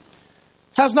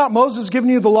 Has not Moses given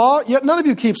you the law? Yet none of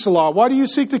you keeps the law. Why do you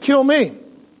seek to kill me?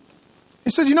 He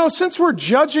said, since we're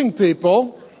judging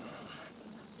people,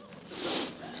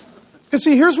 because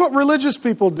see, here's what religious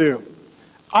people do.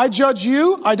 I judge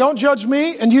you, I don't judge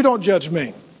me, and you don't judge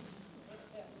me.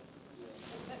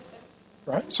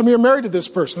 Right? Some of you are married to this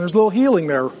person. There's a little healing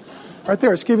there. Right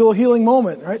there. Let's give you a little healing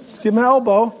moment. Right? Give him an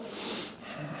elbow.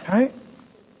 Right?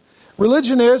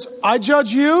 Religion is, I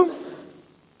judge you,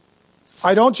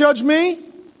 I don't judge me,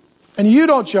 and you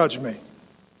don't judge me.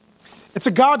 It's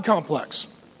a God complex.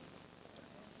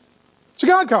 It's a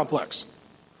God complex.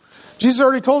 Jesus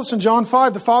already told us in John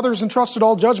 5, the Father has entrusted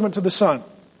all judgment to the Son.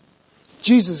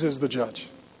 Jesus is the judge.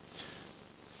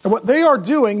 And what they are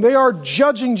doing, they are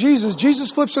judging Jesus.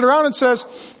 Jesus flips it around and says,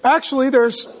 actually,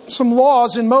 there's some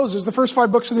laws in Moses, the first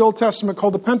 5 books of the Old Testament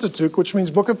called the Pentateuch, which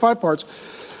means book of 5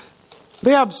 parts.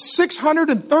 They have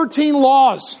 613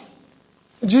 laws.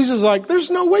 And Jesus is like,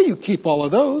 there's no way you keep all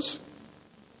of those.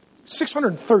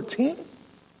 613?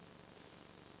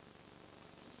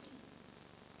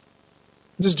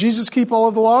 Does Jesus keep all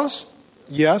of the laws?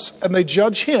 Yes. And they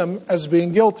judge him as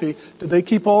being guilty. Did they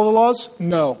keep all the laws?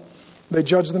 No. They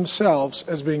judge themselves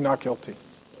as being not guilty.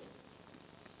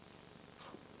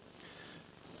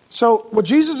 So what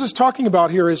Jesus is talking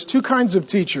about here is 2 kinds of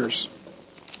teachers.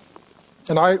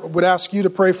 And I would ask you to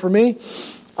pray for me.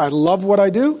 I love what I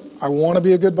do. I want to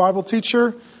be a good Bible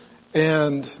teacher.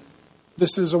 And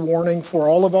this is a warning for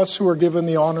all of us who are given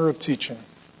the honor of teaching.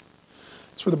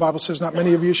 That's where the Bible says not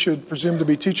many of you should presume to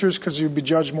be teachers because you'd be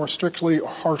judged more strictly or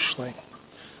harshly.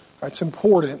 It's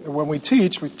important that when we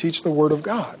teach the Word of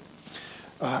God.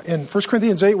 In 1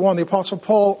 Corinthians 8:1, the Apostle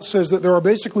Paul says that there are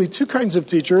basically 2 kinds of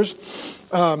teachers.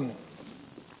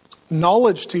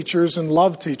 Knowledge teachers and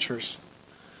love teachers.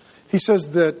 He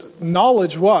says that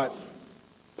knowledge what?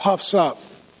 Puffs up.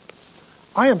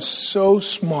 I am so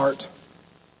smart.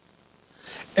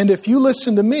 And if you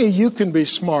listen to me, you can be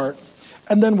smart.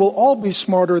 And then we'll all be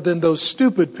smarter than those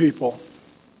stupid people.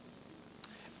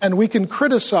 And we can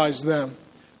criticize them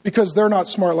because they're not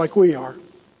smart like we are.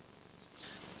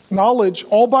 Knowledge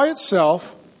all by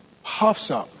itself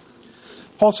puffs up.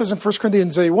 Paul says in 1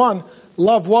 Corinthians 8:1,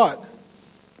 love what?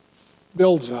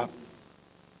 Builds up.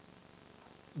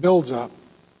 Builds up.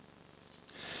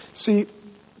 See,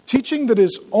 teaching that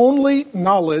is only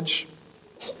knowledge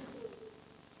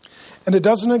and it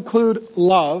doesn't include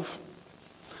love,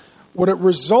 what it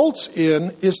results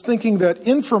in is thinking that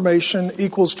information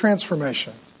equals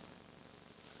transformation.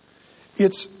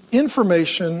 It's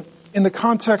information in the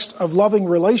context of loving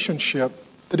relationship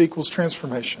that equals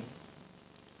transformation.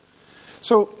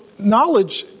 So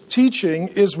knowledge teaching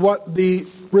is what the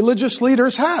religious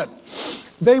leaders had.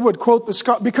 They would quote the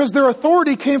scholars, because their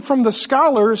authority came from the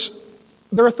scholars,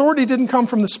 their authority didn't come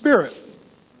from the Spirit.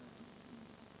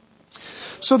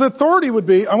 So the authority would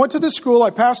be, I went to this school,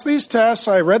 I passed these tests,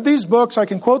 I read these books, I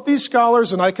can quote these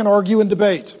scholars, and I can argue and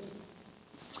debate.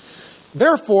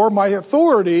 Therefore, my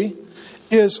authority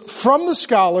is from the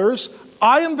scholars.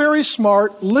 I am very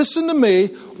smart. Listen to me.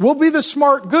 We'll be the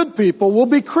smart, good people. We'll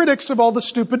be critics of all the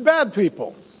stupid, bad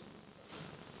people.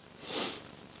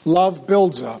 Love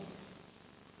builds up.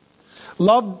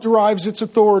 Love derives its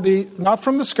authority not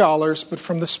from the scholars, but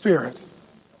from the Spirit.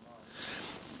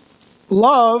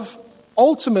 Love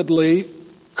ultimately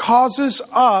causes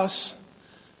us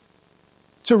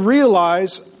to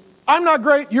realize, I'm not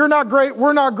great, you're not great,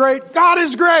 we're not great, God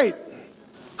is great.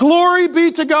 Glory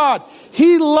be to God.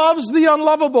 He loves the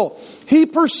unlovable. He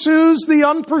pursues the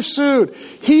unpursued.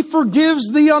 He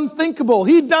forgives the unthinkable.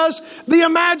 He does the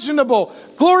imaginable.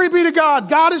 Glory be to God.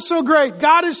 God is so great.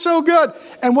 God is so good.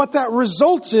 And what that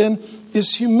results in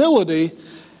is humility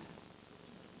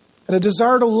and a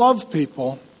desire to love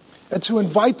people and to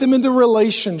invite them into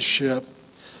relationship,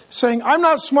 saying, I'm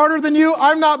not smarter than you.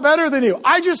 I'm not better than you.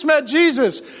 I just met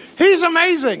Jesus. He's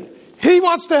amazing. He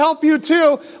wants to help you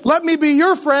too. Let me be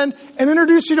your friend and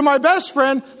introduce you to my best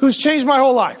friend who's changed my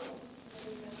whole life.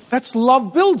 That's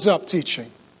love builds up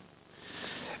teaching.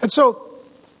 And so,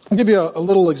 I'll give you a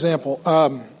little example.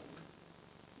 I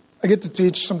get to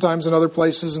teach sometimes in other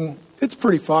places, and it's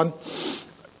pretty fun.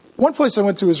 One place I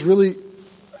went to is really,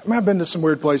 I've been to some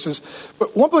weird places,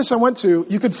 but one place I went to,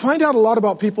 you could find out a lot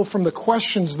about people from the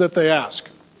questions that they ask.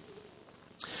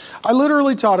 I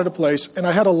literally taught at a place, and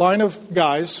I had a line of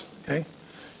guys, okay,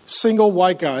 single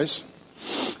white guys,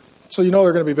 so you know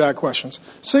they're going to be bad questions.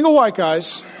 Single white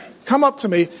guys come up to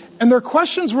me, and their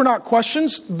questions were not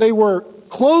questions, they were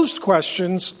closed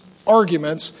questions,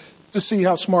 arguments, to see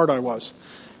how smart I was.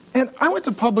 And I went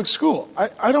to public school.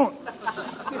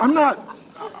 I'm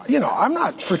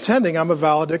not pretending I'm a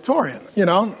valedictorian,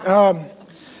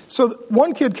 So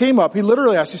one kid came up, he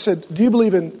literally asked, he said, do you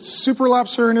believe in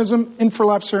superlapsarianism,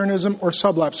 infralapsarianism, or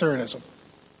sublapsarianism?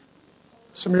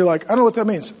 Some of you are like, I don't know what that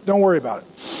means. Don't worry about it.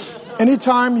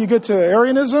 Anytime you get to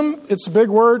Arianism, it's a big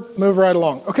word, move right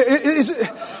along. Okay,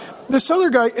 this other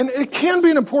guy, and it can be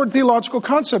an important theological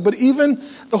concept, but even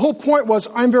the whole point was,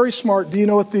 I'm very smart. Do you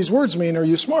know what these words mean? Are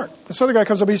you smart? This other guy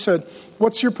comes up, he said,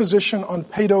 what's your position on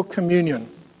paedocommunion,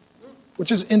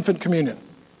 which is infant communion?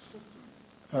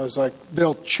 I was like,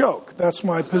 they'll choke. That's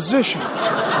my position.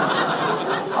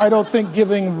 I don't think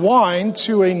giving wine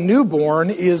to a newborn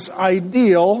is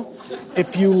ideal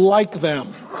if you like them.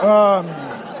 But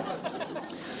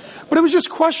it was just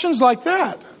questions like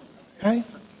that. Okay?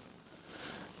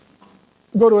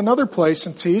 Go to another place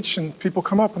and teach, and people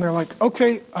come up and they're like,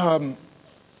 okay, I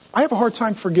have a hard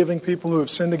time forgiving people who have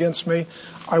sinned against me.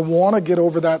 I want to get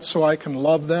over that so I can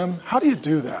love them. How do you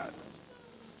do that?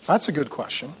 That's a good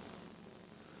question.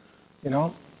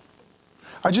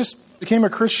 I just became a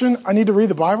Christian. I need to read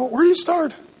the Bible. Where do you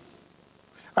start?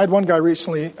 I had one guy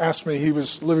recently ask me, he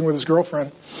was living with his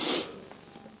girlfriend.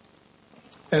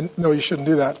 And no, you shouldn't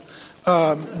do that.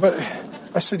 But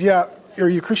I said, yeah, are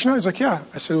you a Christian now? He's like, yeah.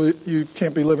 I said, well, you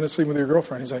can't be living and sleeping with your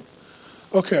girlfriend. He's like,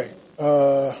 okay.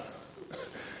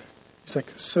 He's like,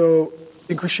 so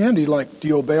in Christianity, do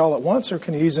you obey all at once or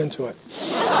can you ease into it?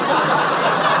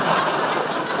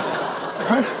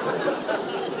 Right?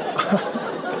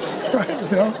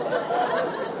 Right,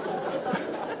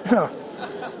 Yeah.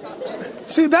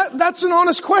 See, that's an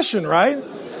honest question, right?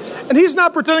 And he's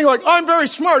not pretending like, I'm very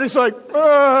smart. He's like,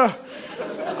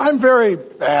 I'm very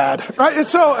bad, right? And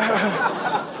so,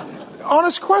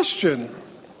 honest question.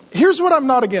 Here's what I'm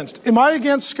not against. Am I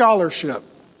against scholarship?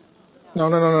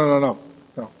 No.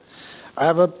 I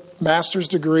have a master's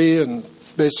degree in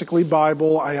basically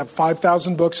Bible. I have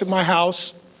 5,000 books at my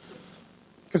house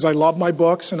because I love my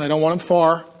books and I don't want them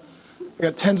far. I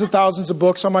got tens of thousands of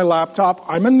books on my laptop.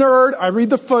 I'm a nerd. I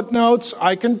read the footnotes.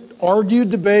 I can argue,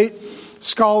 debate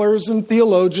scholars and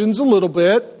theologians a little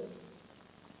bit.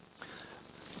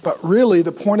 But really,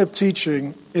 the point of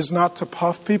teaching is not to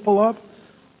puff people up,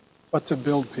 but to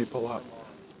build people up.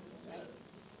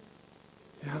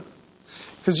 Yeah.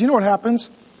 Because you know what happens?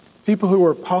 People who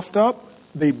are puffed up,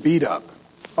 they beat up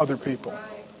other people.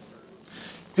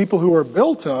 People who are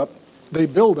built up, they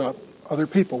build up other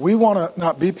people. We want to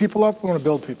not beat people up, we want to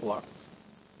build people up.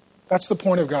 That's the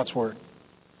point of God's Word.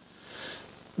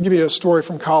 I'll give you a story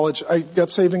from college. I got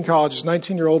saved in college as a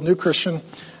 19-year-old new Christian.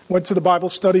 Went to the Bible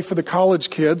study for the college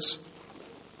kids.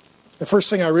 The first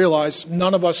thing I realized,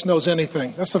 none of us knows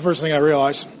anything. That's the first thing I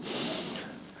realized.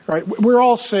 Right? We're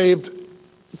all saved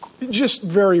just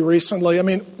very recently. I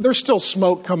mean, there's still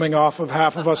smoke coming off of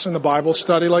half of us in the Bible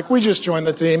study. We just joined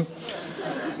the team.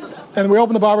 And we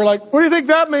open the Bible, we're like, what do you think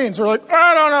that means? We're like,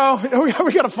 I don't know.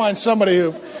 We got to find somebody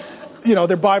who,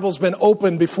 their Bible's been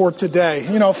open before today.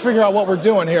 Figure out what we're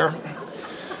doing here.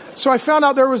 So I found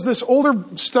out there was this older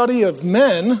study of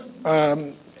men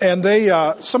And they,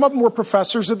 some of them were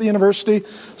professors at the university.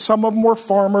 Some of them were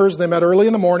farmers. They met early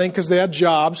in the morning because they had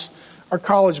jobs. Our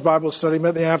college Bible study met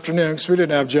in the afternoon because we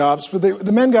didn't have jobs. But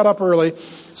the men got up early.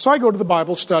 So I go to the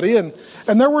Bible study. And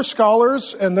there were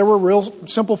scholars and there were real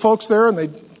simple folks there. And they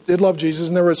did love Jesus.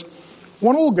 And there was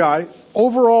one old guy,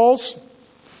 overalls,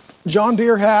 John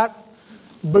Deere hat,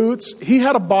 boots. He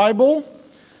had a Bible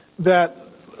that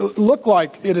looked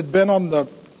like it had been on the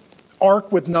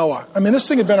ark with Noah. I mean, this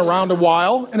thing had been around a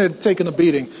while and it had taken a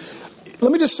beating.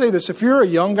 Let me just say this. If you're a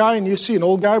young guy and you see an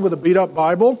old guy with a beat-up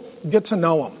Bible, get to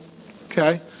know him.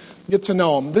 Okay? Get to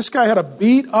know him. This guy had a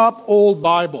beat-up old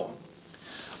Bible.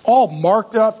 All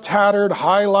marked up, tattered,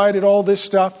 highlighted, all this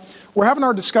stuff. We're having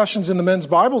our discussions in the men's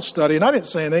Bible study, and I didn't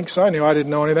say anything because I knew I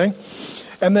didn't know anything.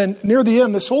 And then near the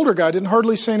end, this older guy didn't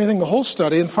hardly say anything the whole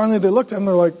study, and finally they looked at him and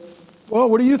they're like, well,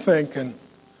 what do you think? And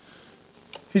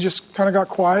he just kind of got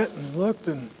quiet and looked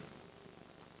and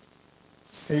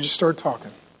he just started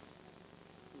talking.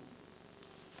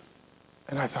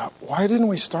 And I thought, why didn't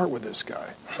we start with this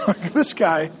guy?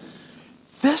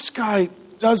 This guy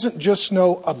doesn't just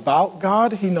know about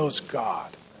God, he knows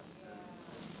God.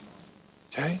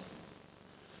 Okay?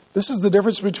 This is the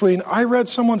difference between I read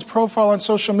someone's profile on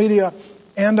social media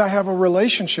and I have a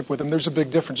relationship with him. There's a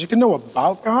big difference. You can know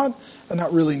about God and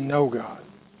not really know God.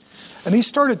 And he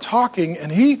started talking,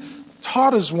 and he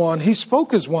taught as one, he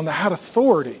spoke as one that had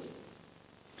authority.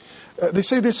 They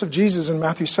say this of Jesus in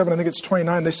Matthew 7, I think it's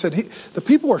 29. They said the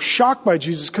people were shocked by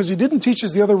Jesus because he didn't teach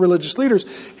as the other religious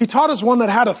leaders. He taught as one that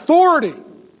had authority.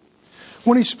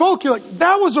 When he spoke, you're like,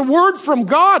 that was a word from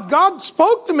God. God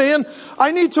spoke to me, and I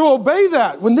need to obey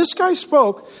that. When this guy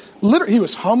spoke, literally, he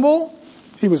was humble,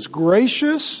 he was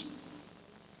gracious.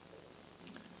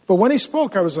 But when he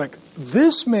spoke, I was like,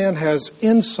 this man has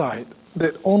insight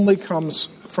that only comes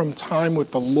from time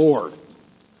with the Lord.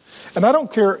 And I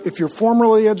don't care if you're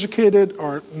formally educated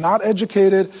or not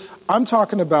educated. I'm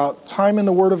talking about time in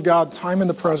the Word of God, time in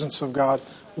the presence of God,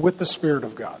 with the Spirit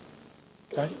of God.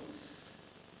 Okay?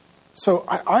 So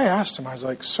I asked him, I was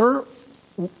like, sir,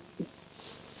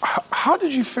 how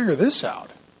did you figure this out?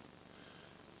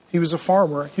 He was a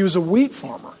farmer. He was a wheat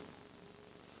farmer.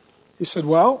 He said,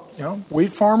 well,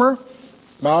 wheat farmer,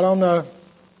 out on the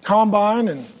combine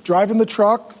and driving the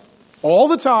truck all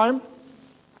the time.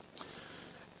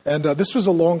 And this was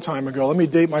a long time ago. Let me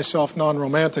date myself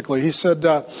non-romantically. He said,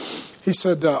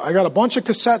 I got a bunch of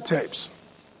cassette tapes.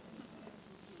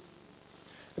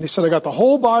 And he said, I got the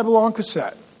whole Bible on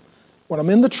cassette. When I'm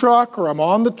in the truck or I'm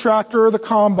on the tractor or the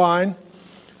combine,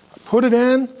 I put it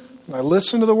in and I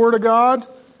listen to the Word of God.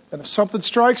 And if something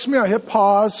strikes me, I hit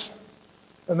pause.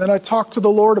 And then I talk to the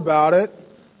Lord about it.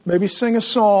 Maybe sing a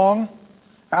song.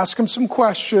 Ask Him some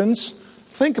questions.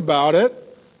 Think about it.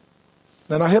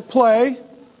 Then I hit play.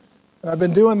 And I've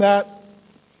been doing that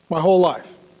my whole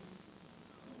life.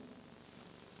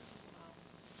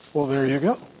 Well, there you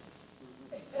go.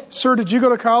 Sir, did you go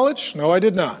to college? No, I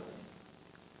did not.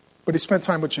 But he spent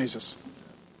time with Jesus.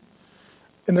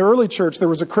 In the early church, there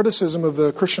was a criticism of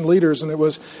the Christian leaders, and it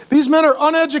was, these men are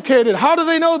uneducated. How do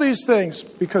they know these things?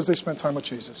 Because they spent time with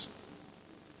Jesus.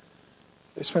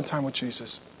 They spent time with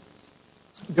Jesus.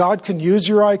 God can use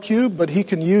your IQ, but He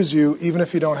can use you even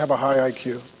if you don't have a high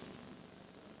IQ.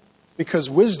 Because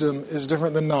wisdom is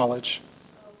different than knowledge.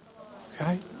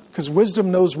 Okay? Because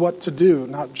wisdom knows what to do,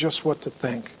 not just what to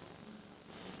think.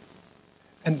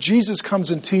 And Jesus comes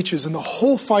and teaches, and the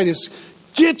whole fight is,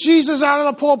 get Jesus out of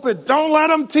the pulpit. Don't let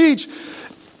him teach.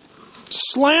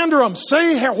 Slander him.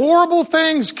 Say horrible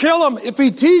things. Kill him. If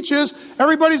he teaches,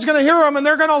 everybody's going to hear him, and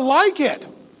they're going to like it.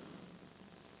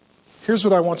 Here's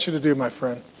what I want you to do, my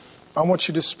friend. I want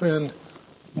you to spend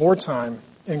more time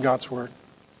in God's Word.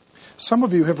 Some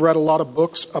of you have read a lot of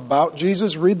books about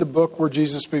Jesus. Read the book where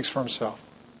Jesus speaks for Himself.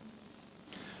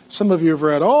 Some of you have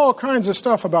read all kinds of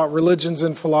stuff about religions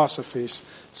and philosophies.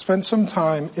 Spend some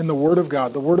time in the Word of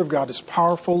God. The Word of God is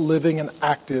powerful, living, and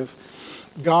active.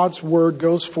 God's Word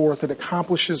goes forth. It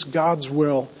accomplishes God's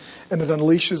will, and it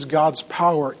unleashes God's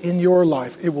power in your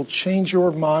life. It will change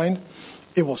your mind.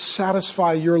 It will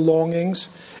satisfy your longings.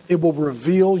 It will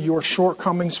reveal your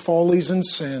shortcomings, follies, and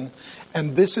sin.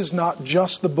 And this is not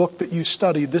just the book that you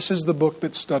study. This is the book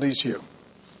that studies you.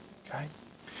 Okay?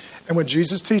 And when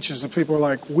Jesus teaches, the people are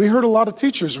like, we heard a lot of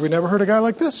teachers. We never heard a guy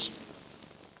like this.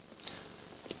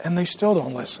 And they still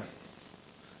don't listen.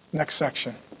 Next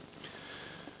section.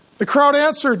 The crowd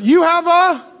answered, you have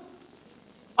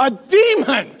a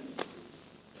demon.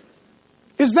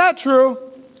 Is that true?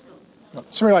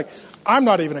 Somebody like, I'm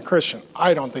not even a Christian.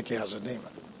 I don't think he has a demon.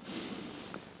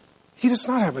 He does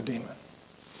not have a demon.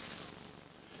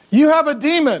 You have a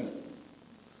demon.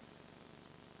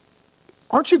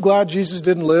 Aren't you glad Jesus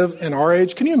didn't live in our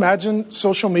age? Can you imagine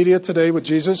social media today with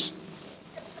Jesus?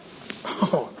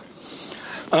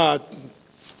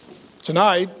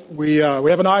 Tonight, we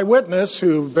have an eyewitness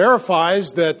who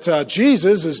verifies that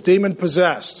Jesus is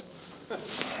demon-possessed.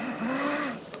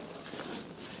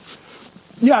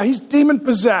 Yeah, he's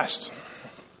demon-possessed.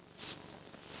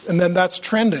 And then that's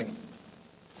trending.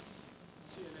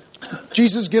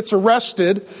 Jesus gets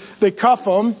arrested. They cuff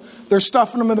him. They're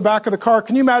stuffing him in the back of the car.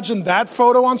 Can you imagine that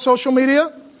photo on social media?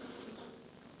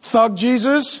 Thug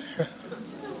Jesus.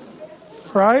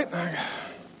 Right?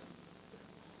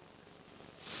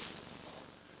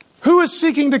 Who is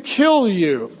seeking to kill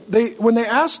you? When they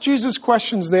ask Jesus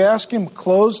questions, they ask him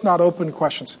closed, not open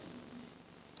questions.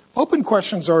 Open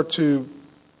questions are to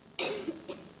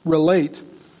relate.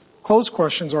 Closed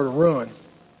questions are to ruin.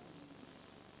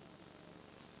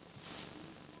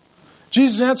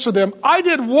 Jesus answered them, I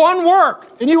did one work,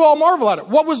 and you all marvel at it.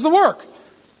 What was the work?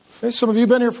 Okay, some of you have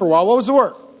been here for a while. What was the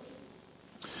work?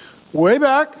 Way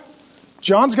back,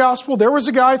 John's Gospel, there was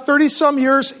a guy, 30-some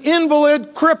years,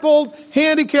 invalid, crippled,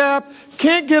 handicapped,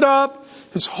 can't get up.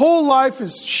 His whole life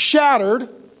is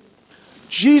shattered.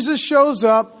 Jesus shows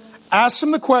up, asks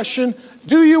him the question,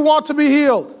 do you want to be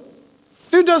healed?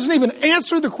 Dude doesn't even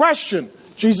answer the question.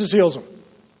 Jesus heals him.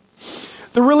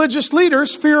 The religious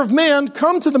leaders, fear of man,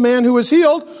 come to the man who was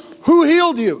healed. Who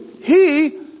healed you?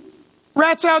 He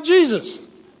rats out Jesus.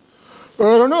 I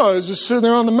don't know. I was just sitting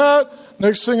there on the mat.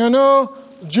 Next thing I know,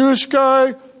 Jewish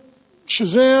guy,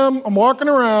 Shazam, I'm walking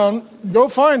around. Go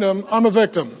find him. I'm a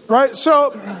victim. Right?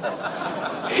 So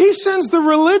he sends the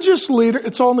religious leader.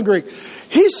 It's all in the Greek.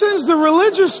 He sends the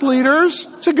religious leaders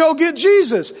to go get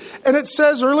Jesus. And it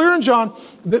says earlier in John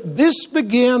that this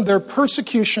began their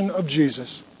persecution of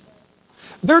Jesus.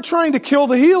 They're trying to kill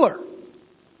the healer.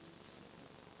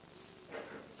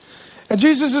 And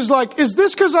Jesus is like, is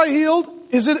this because I healed?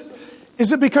 Is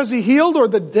it because he healed or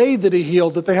the day that he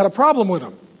healed that they had a problem with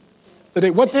him?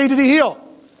 What day did he heal?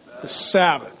 The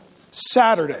Sabbath.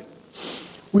 Saturday.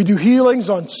 We do healings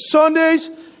on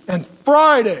Sundays and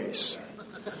Fridays.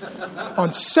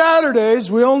 On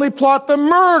Saturdays, we only plot the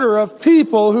murder of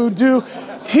people who do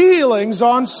healings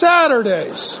on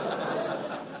Saturdays.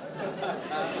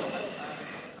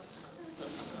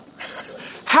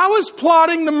 How is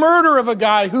plotting the murder of a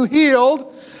guy who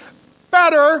healed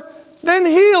better than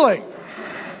healing?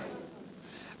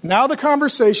 Now the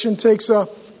conversation takes a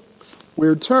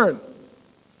weird turn.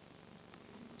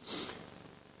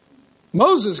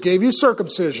 Moses gave you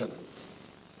circumcision.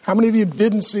 How many of you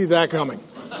didn't see that coming?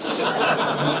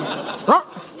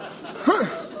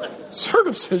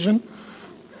 Circumcision?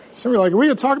 So we're like, are we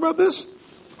going to talk about this?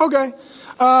 Okay.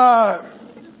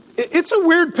 It's a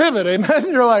weird pivot,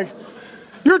 amen? You're like,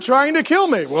 you're trying to kill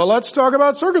me. Well, let's talk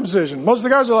about circumcision. Most of the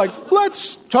guys are like,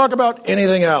 let's talk about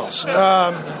anything else.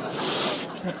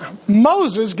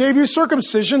 Moses gave you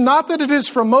circumcision, not that it is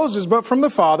from Moses, but from the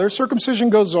Father.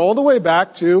 Circumcision goes all the way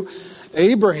back to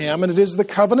Abraham, and it is the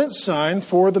covenant sign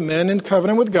for the men in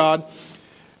covenant with God.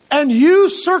 And you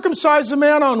circumcise a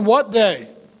man on what day?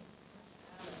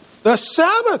 The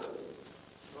Sabbath.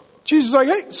 Jesus is like,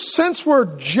 hey, since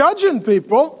we're judging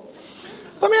people,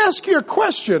 let me ask you a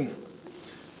question.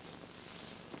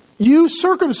 You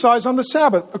circumcise on the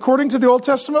Sabbath. According to the Old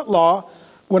Testament law,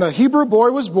 when a Hebrew boy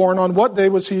was born, on what day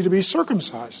was he to be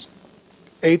circumcised?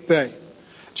 8th day.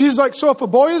 Jesus is like, so if a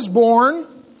boy is born,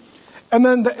 and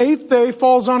then the 8th day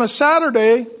falls on a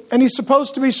Saturday, and he's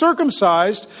supposed to be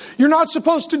circumcised, you're not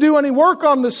supposed to do any work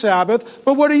on the Sabbath,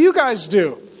 but what do you guys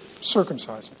do?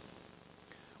 Circumcise him.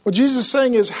 What Jesus is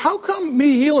saying is, how come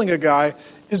me healing a guy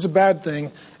is a bad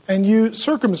thing, and you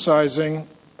circumcising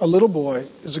a little boy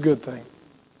is a good thing?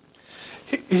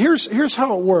 Here's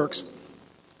how it works.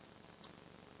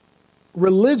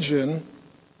 Religion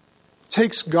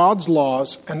takes God's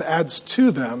laws and adds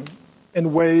to them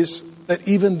in ways that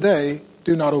even they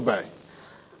do not obey.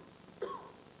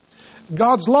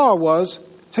 God's law was,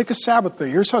 take a Sabbath day.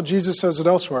 Here's how Jesus says it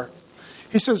elsewhere.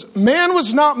 He says, man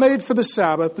was not made for the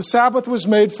Sabbath. The Sabbath was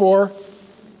made for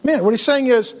man. What he's saying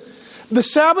is, the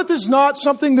Sabbath is not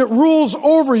something that rules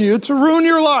over you to ruin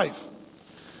your life.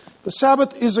 The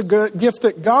Sabbath is a gift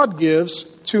that God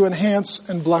gives to enhance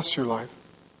and bless your life,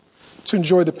 to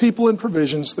enjoy the people and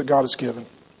provisions that God has given.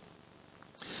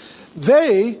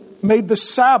 They made the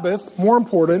Sabbath more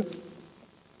important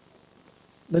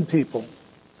than people.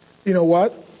 You know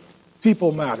what?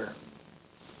 People matter.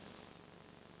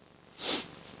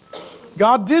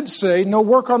 God did say no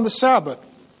work on the Sabbath.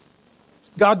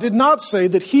 God did not say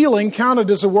that healing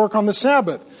counted as a work on the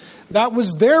Sabbath. That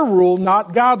was their rule,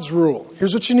 not God's rule.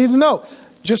 Here's what you need to know.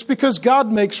 Just because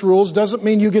God makes rules doesn't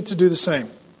mean you get to do the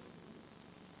same.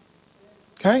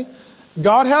 Okay?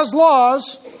 God has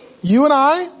laws. You and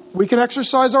I, we can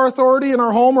exercise our authority in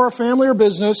our home or our family or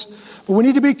business, but we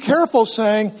need to be careful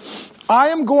saying, I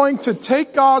am going to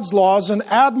take God's laws and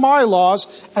add my laws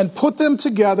and put them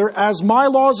together as my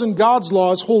laws and God's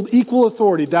laws hold equal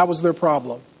authority. That was their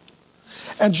problem.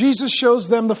 And Jesus shows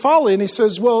them the folly, and he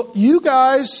says, well, you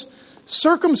guys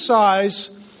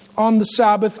circumcise on the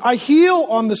Sabbath. I heal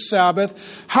on the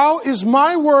Sabbath. How is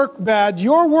my work bad,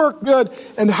 your work good?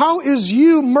 And how is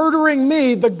you murdering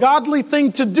me the godly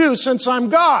thing to do since I'm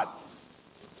God?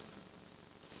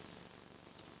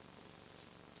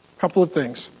 A couple of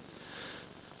things.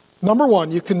 Number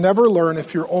one, you can never learn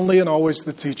if you're only and always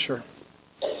the teacher.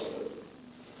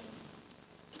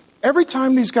 Every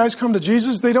time these guys come to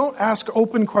Jesus, they don't ask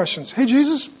open questions. Hey,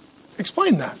 Jesus,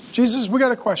 explain that. Jesus, we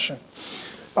got a question.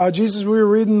 Jesus, we were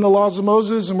reading the laws of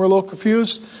Moses and we're a little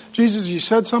confused. Jesus, you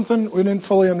said something. We didn't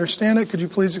fully understand it. Could you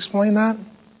please explain that?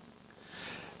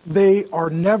 They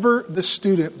are never the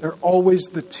student. They're always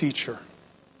the teacher.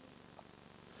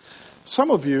 Some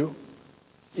of you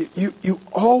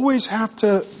always have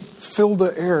to fill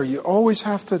the air. You always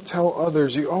have to tell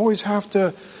others. You always have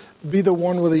to be the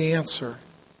one with the answer.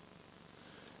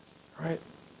 Right?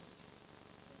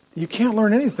 You can't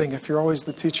learn anything if you're always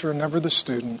the teacher and never the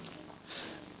student.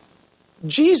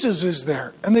 Jesus is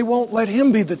there, and they won't let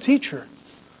him be the teacher.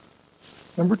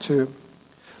 Number two,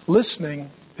 listening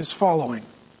is following.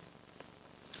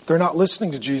 They're not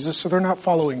listening to Jesus, so they're not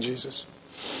following Jesus.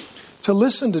 To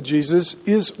listen to Jesus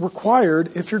is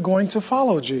required if you're going to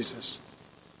follow Jesus.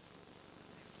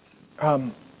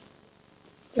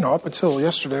 Up until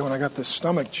yesterday when I got this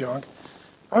stomach junk,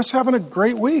 I was having a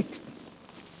great week.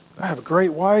 I have a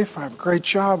great wife. I have a great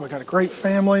job. I got a great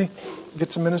family. I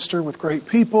get to minister with great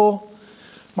people.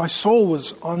 My soul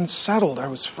was unsettled. I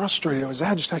was frustrated. I was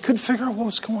agitated. I couldn't figure out what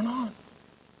was going on.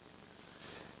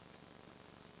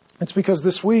 It's because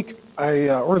this week,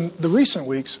 or in the recent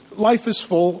weeks, life is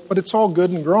full, but it's all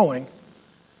good and growing.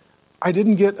 I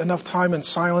didn't get enough time in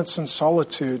silence and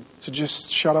solitude to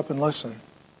just shut up and listen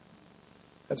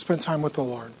and spend time with the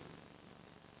Lord.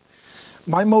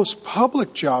 My most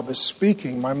public job is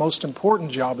speaking. My most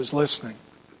important job is listening.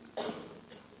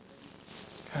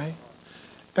 Okay?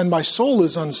 And my soul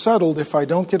is unsettled if I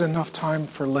don't get enough time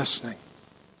for listening.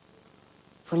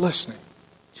 For listening.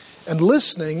 And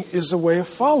listening is a way of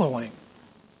following.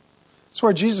 That's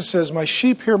why Jesus says, my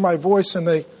sheep hear my voice and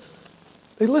they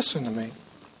listen to me.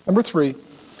 Number three,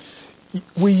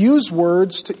 we use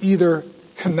words to either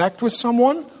connect with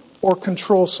someone or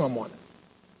control someone.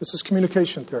 This is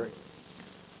communication theory.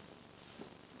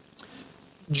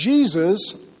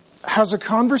 Jesus has a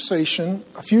conversation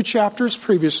a few chapters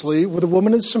previously with a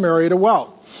woman in Samaria at a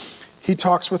well. He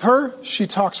talks with her, she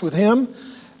talks with him.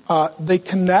 They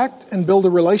connect and build a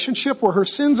relationship where her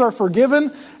sins are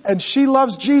forgiven and she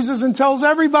loves Jesus and tells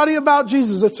everybody about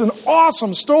Jesus. It's an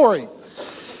awesome story.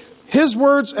 His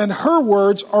words and her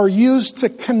words are used to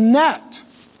connect.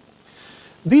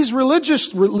 These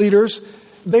religious leaders,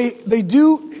 they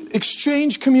do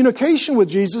exchange communication with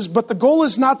Jesus, but the goal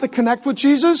is not to connect with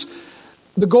Jesus.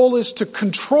 The goal is to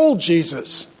control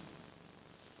Jesus.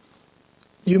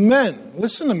 You men,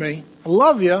 listen to me. I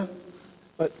love you,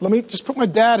 but let me just put my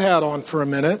dad hat on for a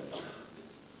minute.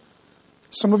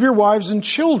 Some of your wives and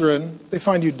children, they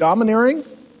find you domineering,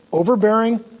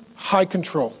 overbearing, high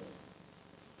control.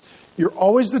 You're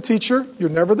always the teacher. You're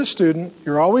never the student.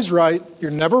 You're always right.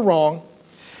 You're never wrong.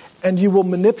 And you will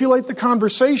manipulate the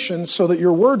conversation so that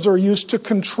your words are used to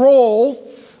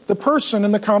control the person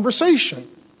in the conversation.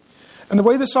 And the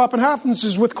way this often happens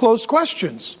is with closed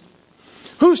questions.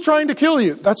 Who's trying to kill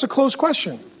you? That's a closed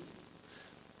question.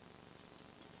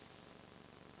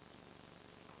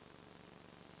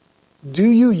 Do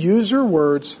you use your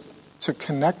words to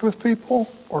connect with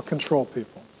people or control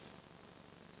people?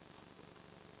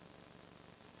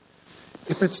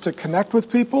 If it's to connect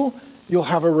with people, you'll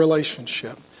have a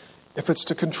relationship. If it's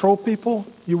to control people,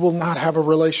 you will not have a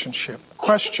relationship.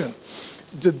 Question: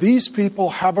 did these people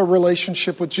have a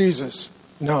relationship with Jesus?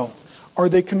 No. Are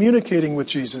they communicating with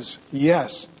Jesus?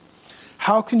 Yes.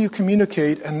 How can you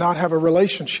communicate and not have a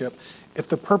relationship if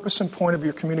the purpose and point of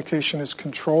your communication is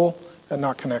control and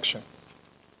not connection?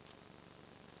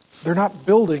 They're not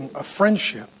building a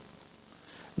friendship.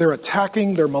 They're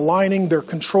attacking, they're maligning, they're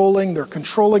controlling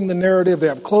the narrative, they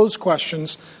have closed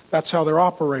questions. That's how they're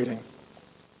operating.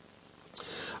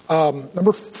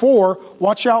 Number 4,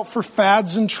 watch out for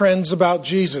fads and trends about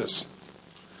Jesus.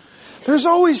 There's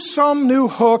always some new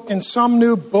hook and some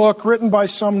new book written by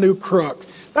some new crook.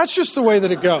 That's just the way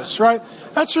that it goes, right?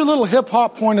 That's your little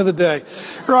hip-hop point of the day,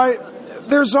 right?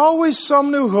 There's always some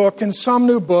new hook and some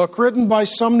new book written by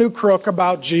some new crook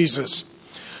about Jesus.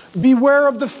 Beware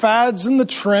of the fads and the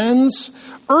trends.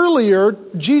 Earlier,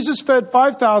 Jesus fed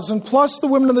 5,000 plus the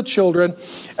women and the children,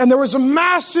 and there was a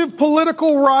massive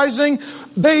political rising.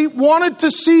 They wanted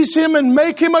to seize him and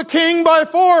make him a king by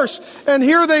force. And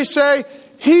here they say,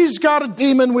 he's got a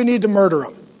demon, we need to murder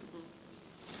him.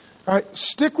 All right,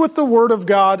 stick with the Word of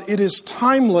God. It is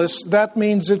timeless. That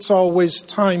means it's always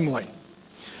timely.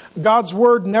 God's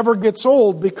Word never gets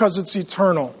old because it's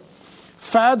eternal.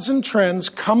 Fads and trends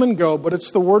come and go, but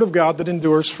it's the Word of God that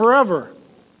endures forever.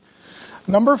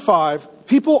 Number 5,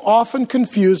 people often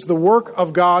confuse the work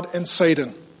of God and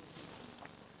Satan.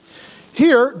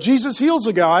 Here, Jesus heals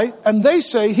a guy, and they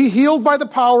say he healed by the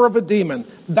power of a demon.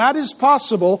 That is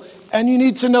possible, and you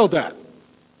need to know that.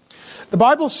 The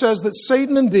Bible says that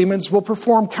Satan and demons will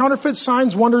perform counterfeit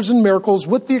signs, wonders, and miracles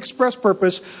with the express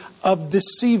purpose of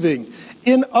deceiving.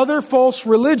 In other false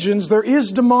religions, there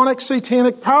is demonic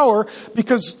satanic power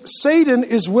because Satan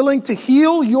is willing to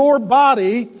heal your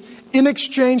body in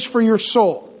exchange for your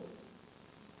soul.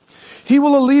 He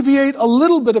will alleviate a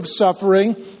little bit of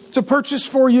suffering to purchase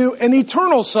for you an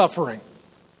eternal suffering.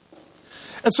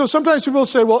 And so sometimes people will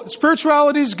say, well,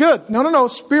 spirituality is good. No.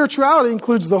 Spirituality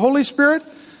includes the Holy Spirit,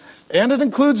 and it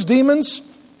includes demons.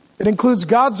 It includes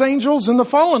God's angels and the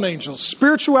fallen angels.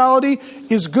 Spirituality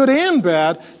is good and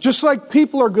bad, just like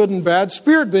people are good and bad.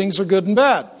 Spirit beings are good and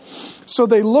bad. So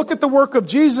they look at the work of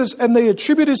Jesus and they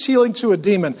attribute his healing to a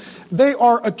demon. They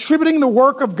are attributing the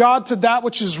work of God to that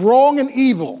which is wrong and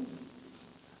evil.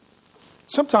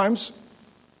 Sometimes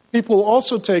people will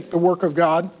also take the work of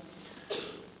God,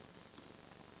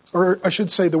 or I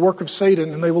should say the work of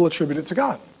Satan, and they will attribute it to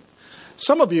God.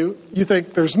 Some of you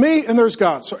think there's me and there's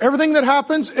God. So everything that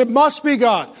happens, it must be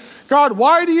God. God,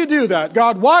 why do you do that?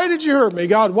 God, why did you hurt me?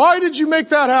 God, why did you make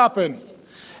that happen?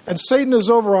 And Satan is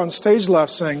over on stage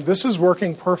left saying, this is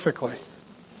working perfectly.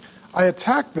 I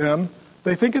attacked them.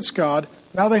 They think it's God.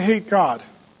 Now they hate God.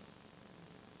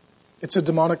 It's a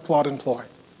demonic plot and ploy.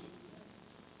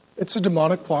 It's a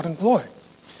demonic plot and ploy.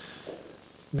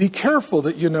 Be careful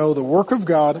that you know the work of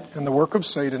God and the work of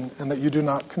Satan and that you do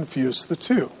not confuse the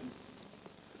two.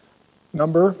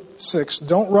 Number 6,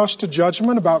 don't rush to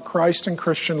judgment about Christ and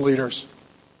Christian leaders.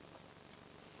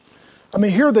 I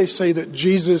mean, here they say that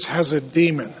Jesus has a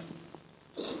demon.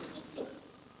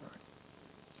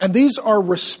 And these are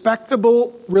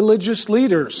respectable religious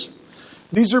leaders.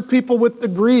 These are people with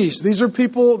degrees. These are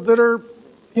people that are,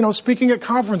 speaking at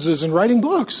conferences and writing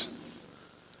books.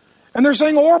 And they're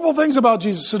saying horrible things about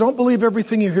Jesus. So don't believe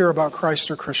everything you hear about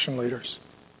Christ or Christian leaders.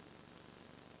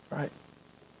 Right?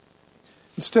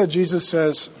 Instead, Jesus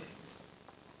says,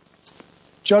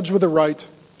 judge with a right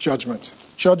judgment.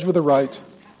 Judge with a right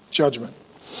judgment.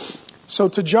 So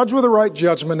to judge with a right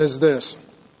judgment is this.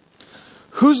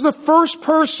 Who's the first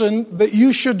person that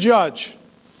you should judge?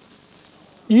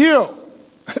 You.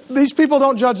 These people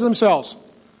don't judge themselves.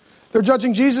 They're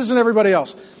judging Jesus and everybody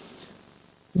else.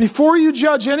 Before you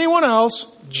judge anyone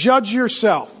else, judge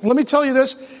yourself. Let me tell you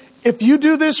this. If you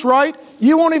do this right,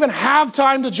 you won't even have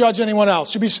time to judge anyone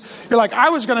else. You're like, I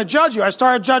was going to judge you. I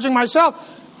started judging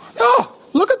myself. Oh,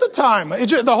 look at the time.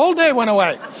 The whole day went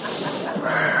away.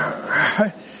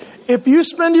 If you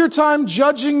spend your time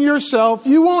judging yourself,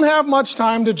 you won't have much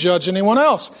time to judge anyone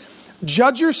else.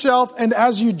 Judge yourself, and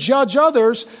as you judge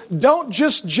others, don't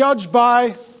just judge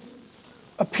by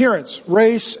appearance,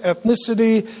 race,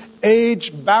 ethnicity,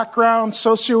 age, background,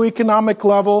 socioeconomic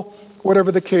level,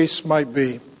 whatever the case might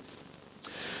be.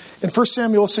 In 1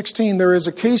 Samuel 16, there is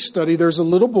a case study. There's a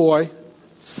little boy.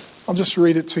 I'll just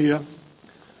read it to you.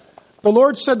 The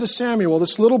Lord said to Samuel,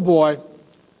 this little boy,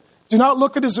 do not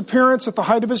look at his appearance at the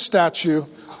height of his stature,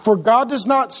 for God does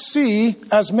not see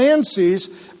as man sees.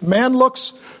 Man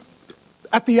looks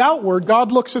at the outward.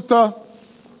 God looks at the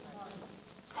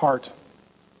heart.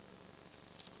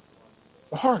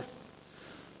 The heart.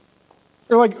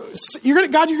 You're like,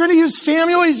 God, you're going to use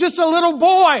Samuel? He's just a little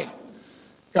boy.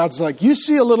 God's like, you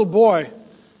see a little boy.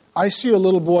 I see a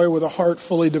little boy with a heart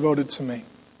fully devoted to me.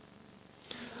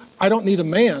 I don't need a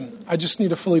man. I just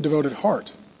need a fully devoted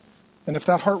heart. And if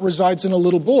that heart resides in a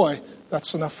little boy,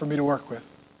 that's enough for me to work with.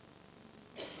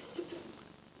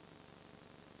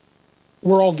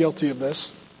 We're all guilty of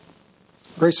this.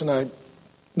 Grace and I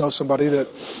know somebody that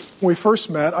when we first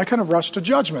met, I kind of rushed to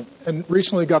judgment and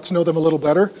recently got to know them a little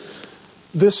better.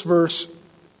 This verse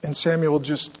in Samuel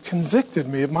just convicted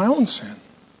me of my own sin.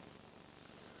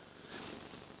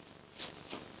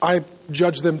 I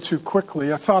judged them too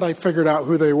quickly. I thought I figured out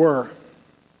who they were.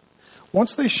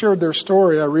 Once they shared their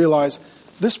story, I realized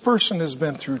this person has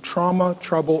been through trauma,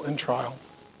 trouble, and trial.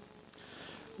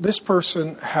 this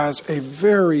person has a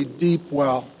very deep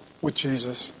well with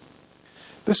Jesus.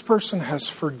 This person has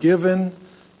forgiven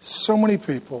so many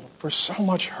people for so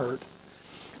much hurt.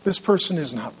 This person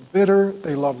is not bitter.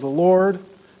 They love the Lord.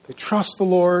 They trust the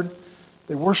Lord.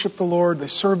 They worship the Lord. They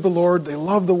serve the Lord. They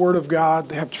love the Word of God.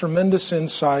 They have tremendous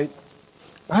insight.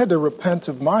 I had to repent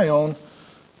of my own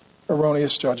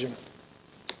erroneous judging.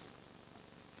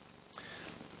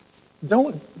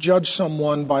 Don't judge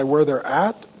someone by where they're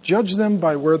at. Judge them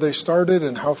by where they started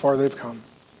and how far they've come.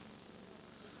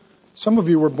 Some of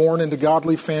you were born into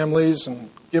godly families and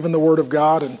given the Word of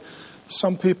God, and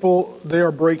some people, they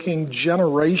are breaking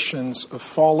generations of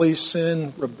folly,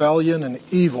 sin, rebellion, and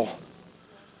evil.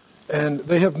 And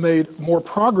they have made more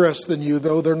progress than you,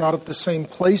 though they're not at the same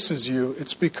place as you.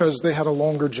 It's because they had a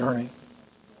longer journey.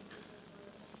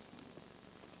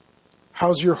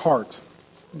 How's your heart?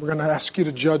 We're going to ask you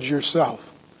to judge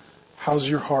yourself. How's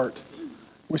your heart?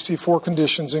 We see 4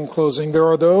 conditions in closing. There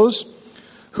are those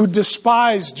who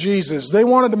despised Jesus. They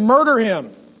wanted to murder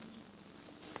him.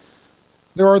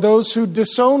 There are those who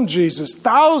disowned Jesus.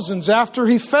 Thousands, after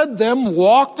he fed them,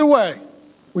 walked away.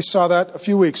 We saw that a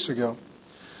few weeks ago.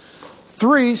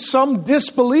 3, some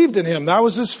disbelieved in him. That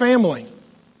was his family.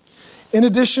 In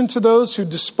addition to those who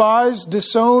despised,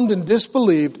 disowned, and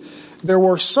disbelieved, there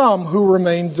were some who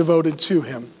remained devoted to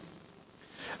him.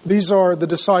 These are the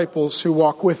disciples who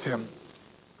walk with him.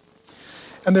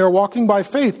 And they are walking by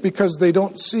faith because they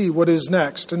don't see what is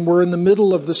next. And we're in the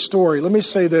middle of the story. Let me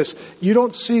say this. You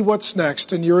don't see what's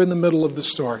next, and you're in the middle of the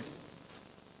story.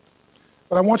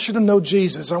 But I want you to know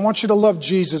Jesus. I want you to love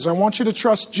Jesus. I want you to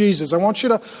trust Jesus. I want you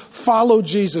to follow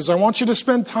Jesus. I want you to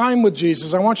spend time with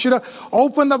Jesus. I want you to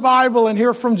open the Bible and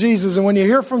hear from Jesus. And when you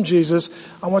hear from Jesus,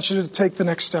 I want you to take the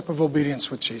next step of obedience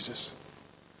with Jesus.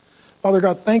 Father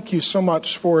God, thank you so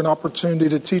much for an opportunity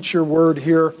to teach your word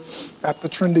here at the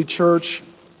Trinity Church.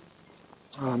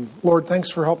 Lord, thanks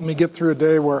for helping me get through a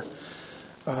day where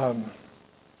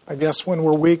I guess when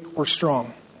we're weak, we're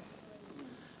strong.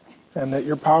 And that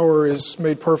your power is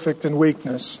made perfect in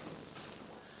weakness.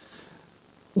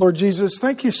 Lord Jesus,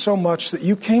 thank you so much that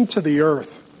you came to the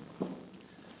earth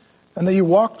and that you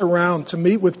walked around to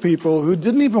meet with people who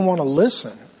didn't even want to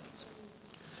listen.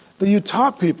 That you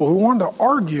taught people who wanted to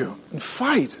argue and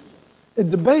fight and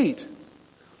debate.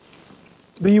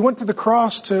 That you went to the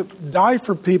cross to die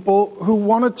for people who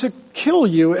wanted to kill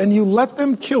you, and you let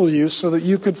them kill you so that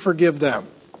you could forgive them.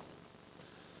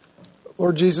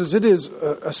 Lord Jesus, it is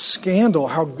a scandal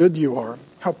how good you are,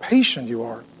 how patient you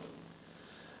are.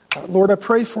 Lord, I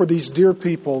pray for these dear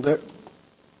people that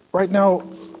right now,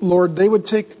 Lord, they would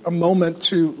take a moment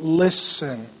to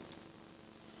listen.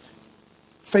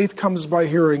 Faith comes by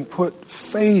hearing. Put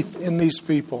faith in these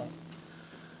people.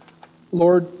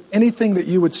 Lord, anything that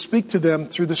you would speak to them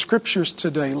through the Scriptures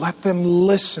today, let them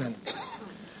listen.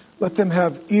 Let them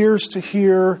have ears to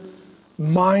hear,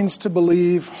 minds to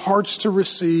believe, hearts to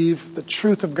receive the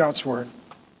truth of God's Word.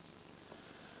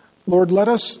 Lord, let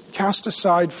us cast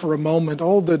aside for a moment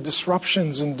all the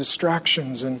disruptions and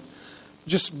distractions and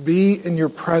just be in your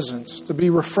presence, to be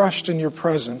refreshed in your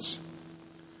presence.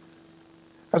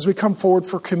 As we come forward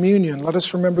for communion, let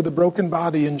us remember the broken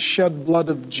body and shed blood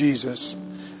of Jesus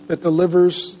that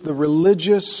delivers the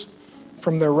religious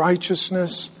from their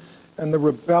righteousness and the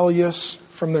rebellious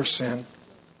from their sin.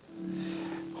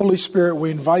 Holy Spirit,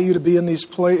 we invite you to be in this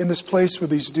place with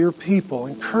these dear people.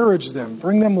 Encourage them,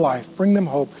 bring them life, bring them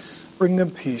hope, bring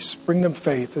them peace, bring them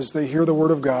faith as they hear the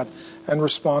word of God and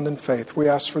respond in faith. We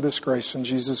ask for this grace in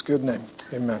Jesus' good name.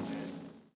 Amen.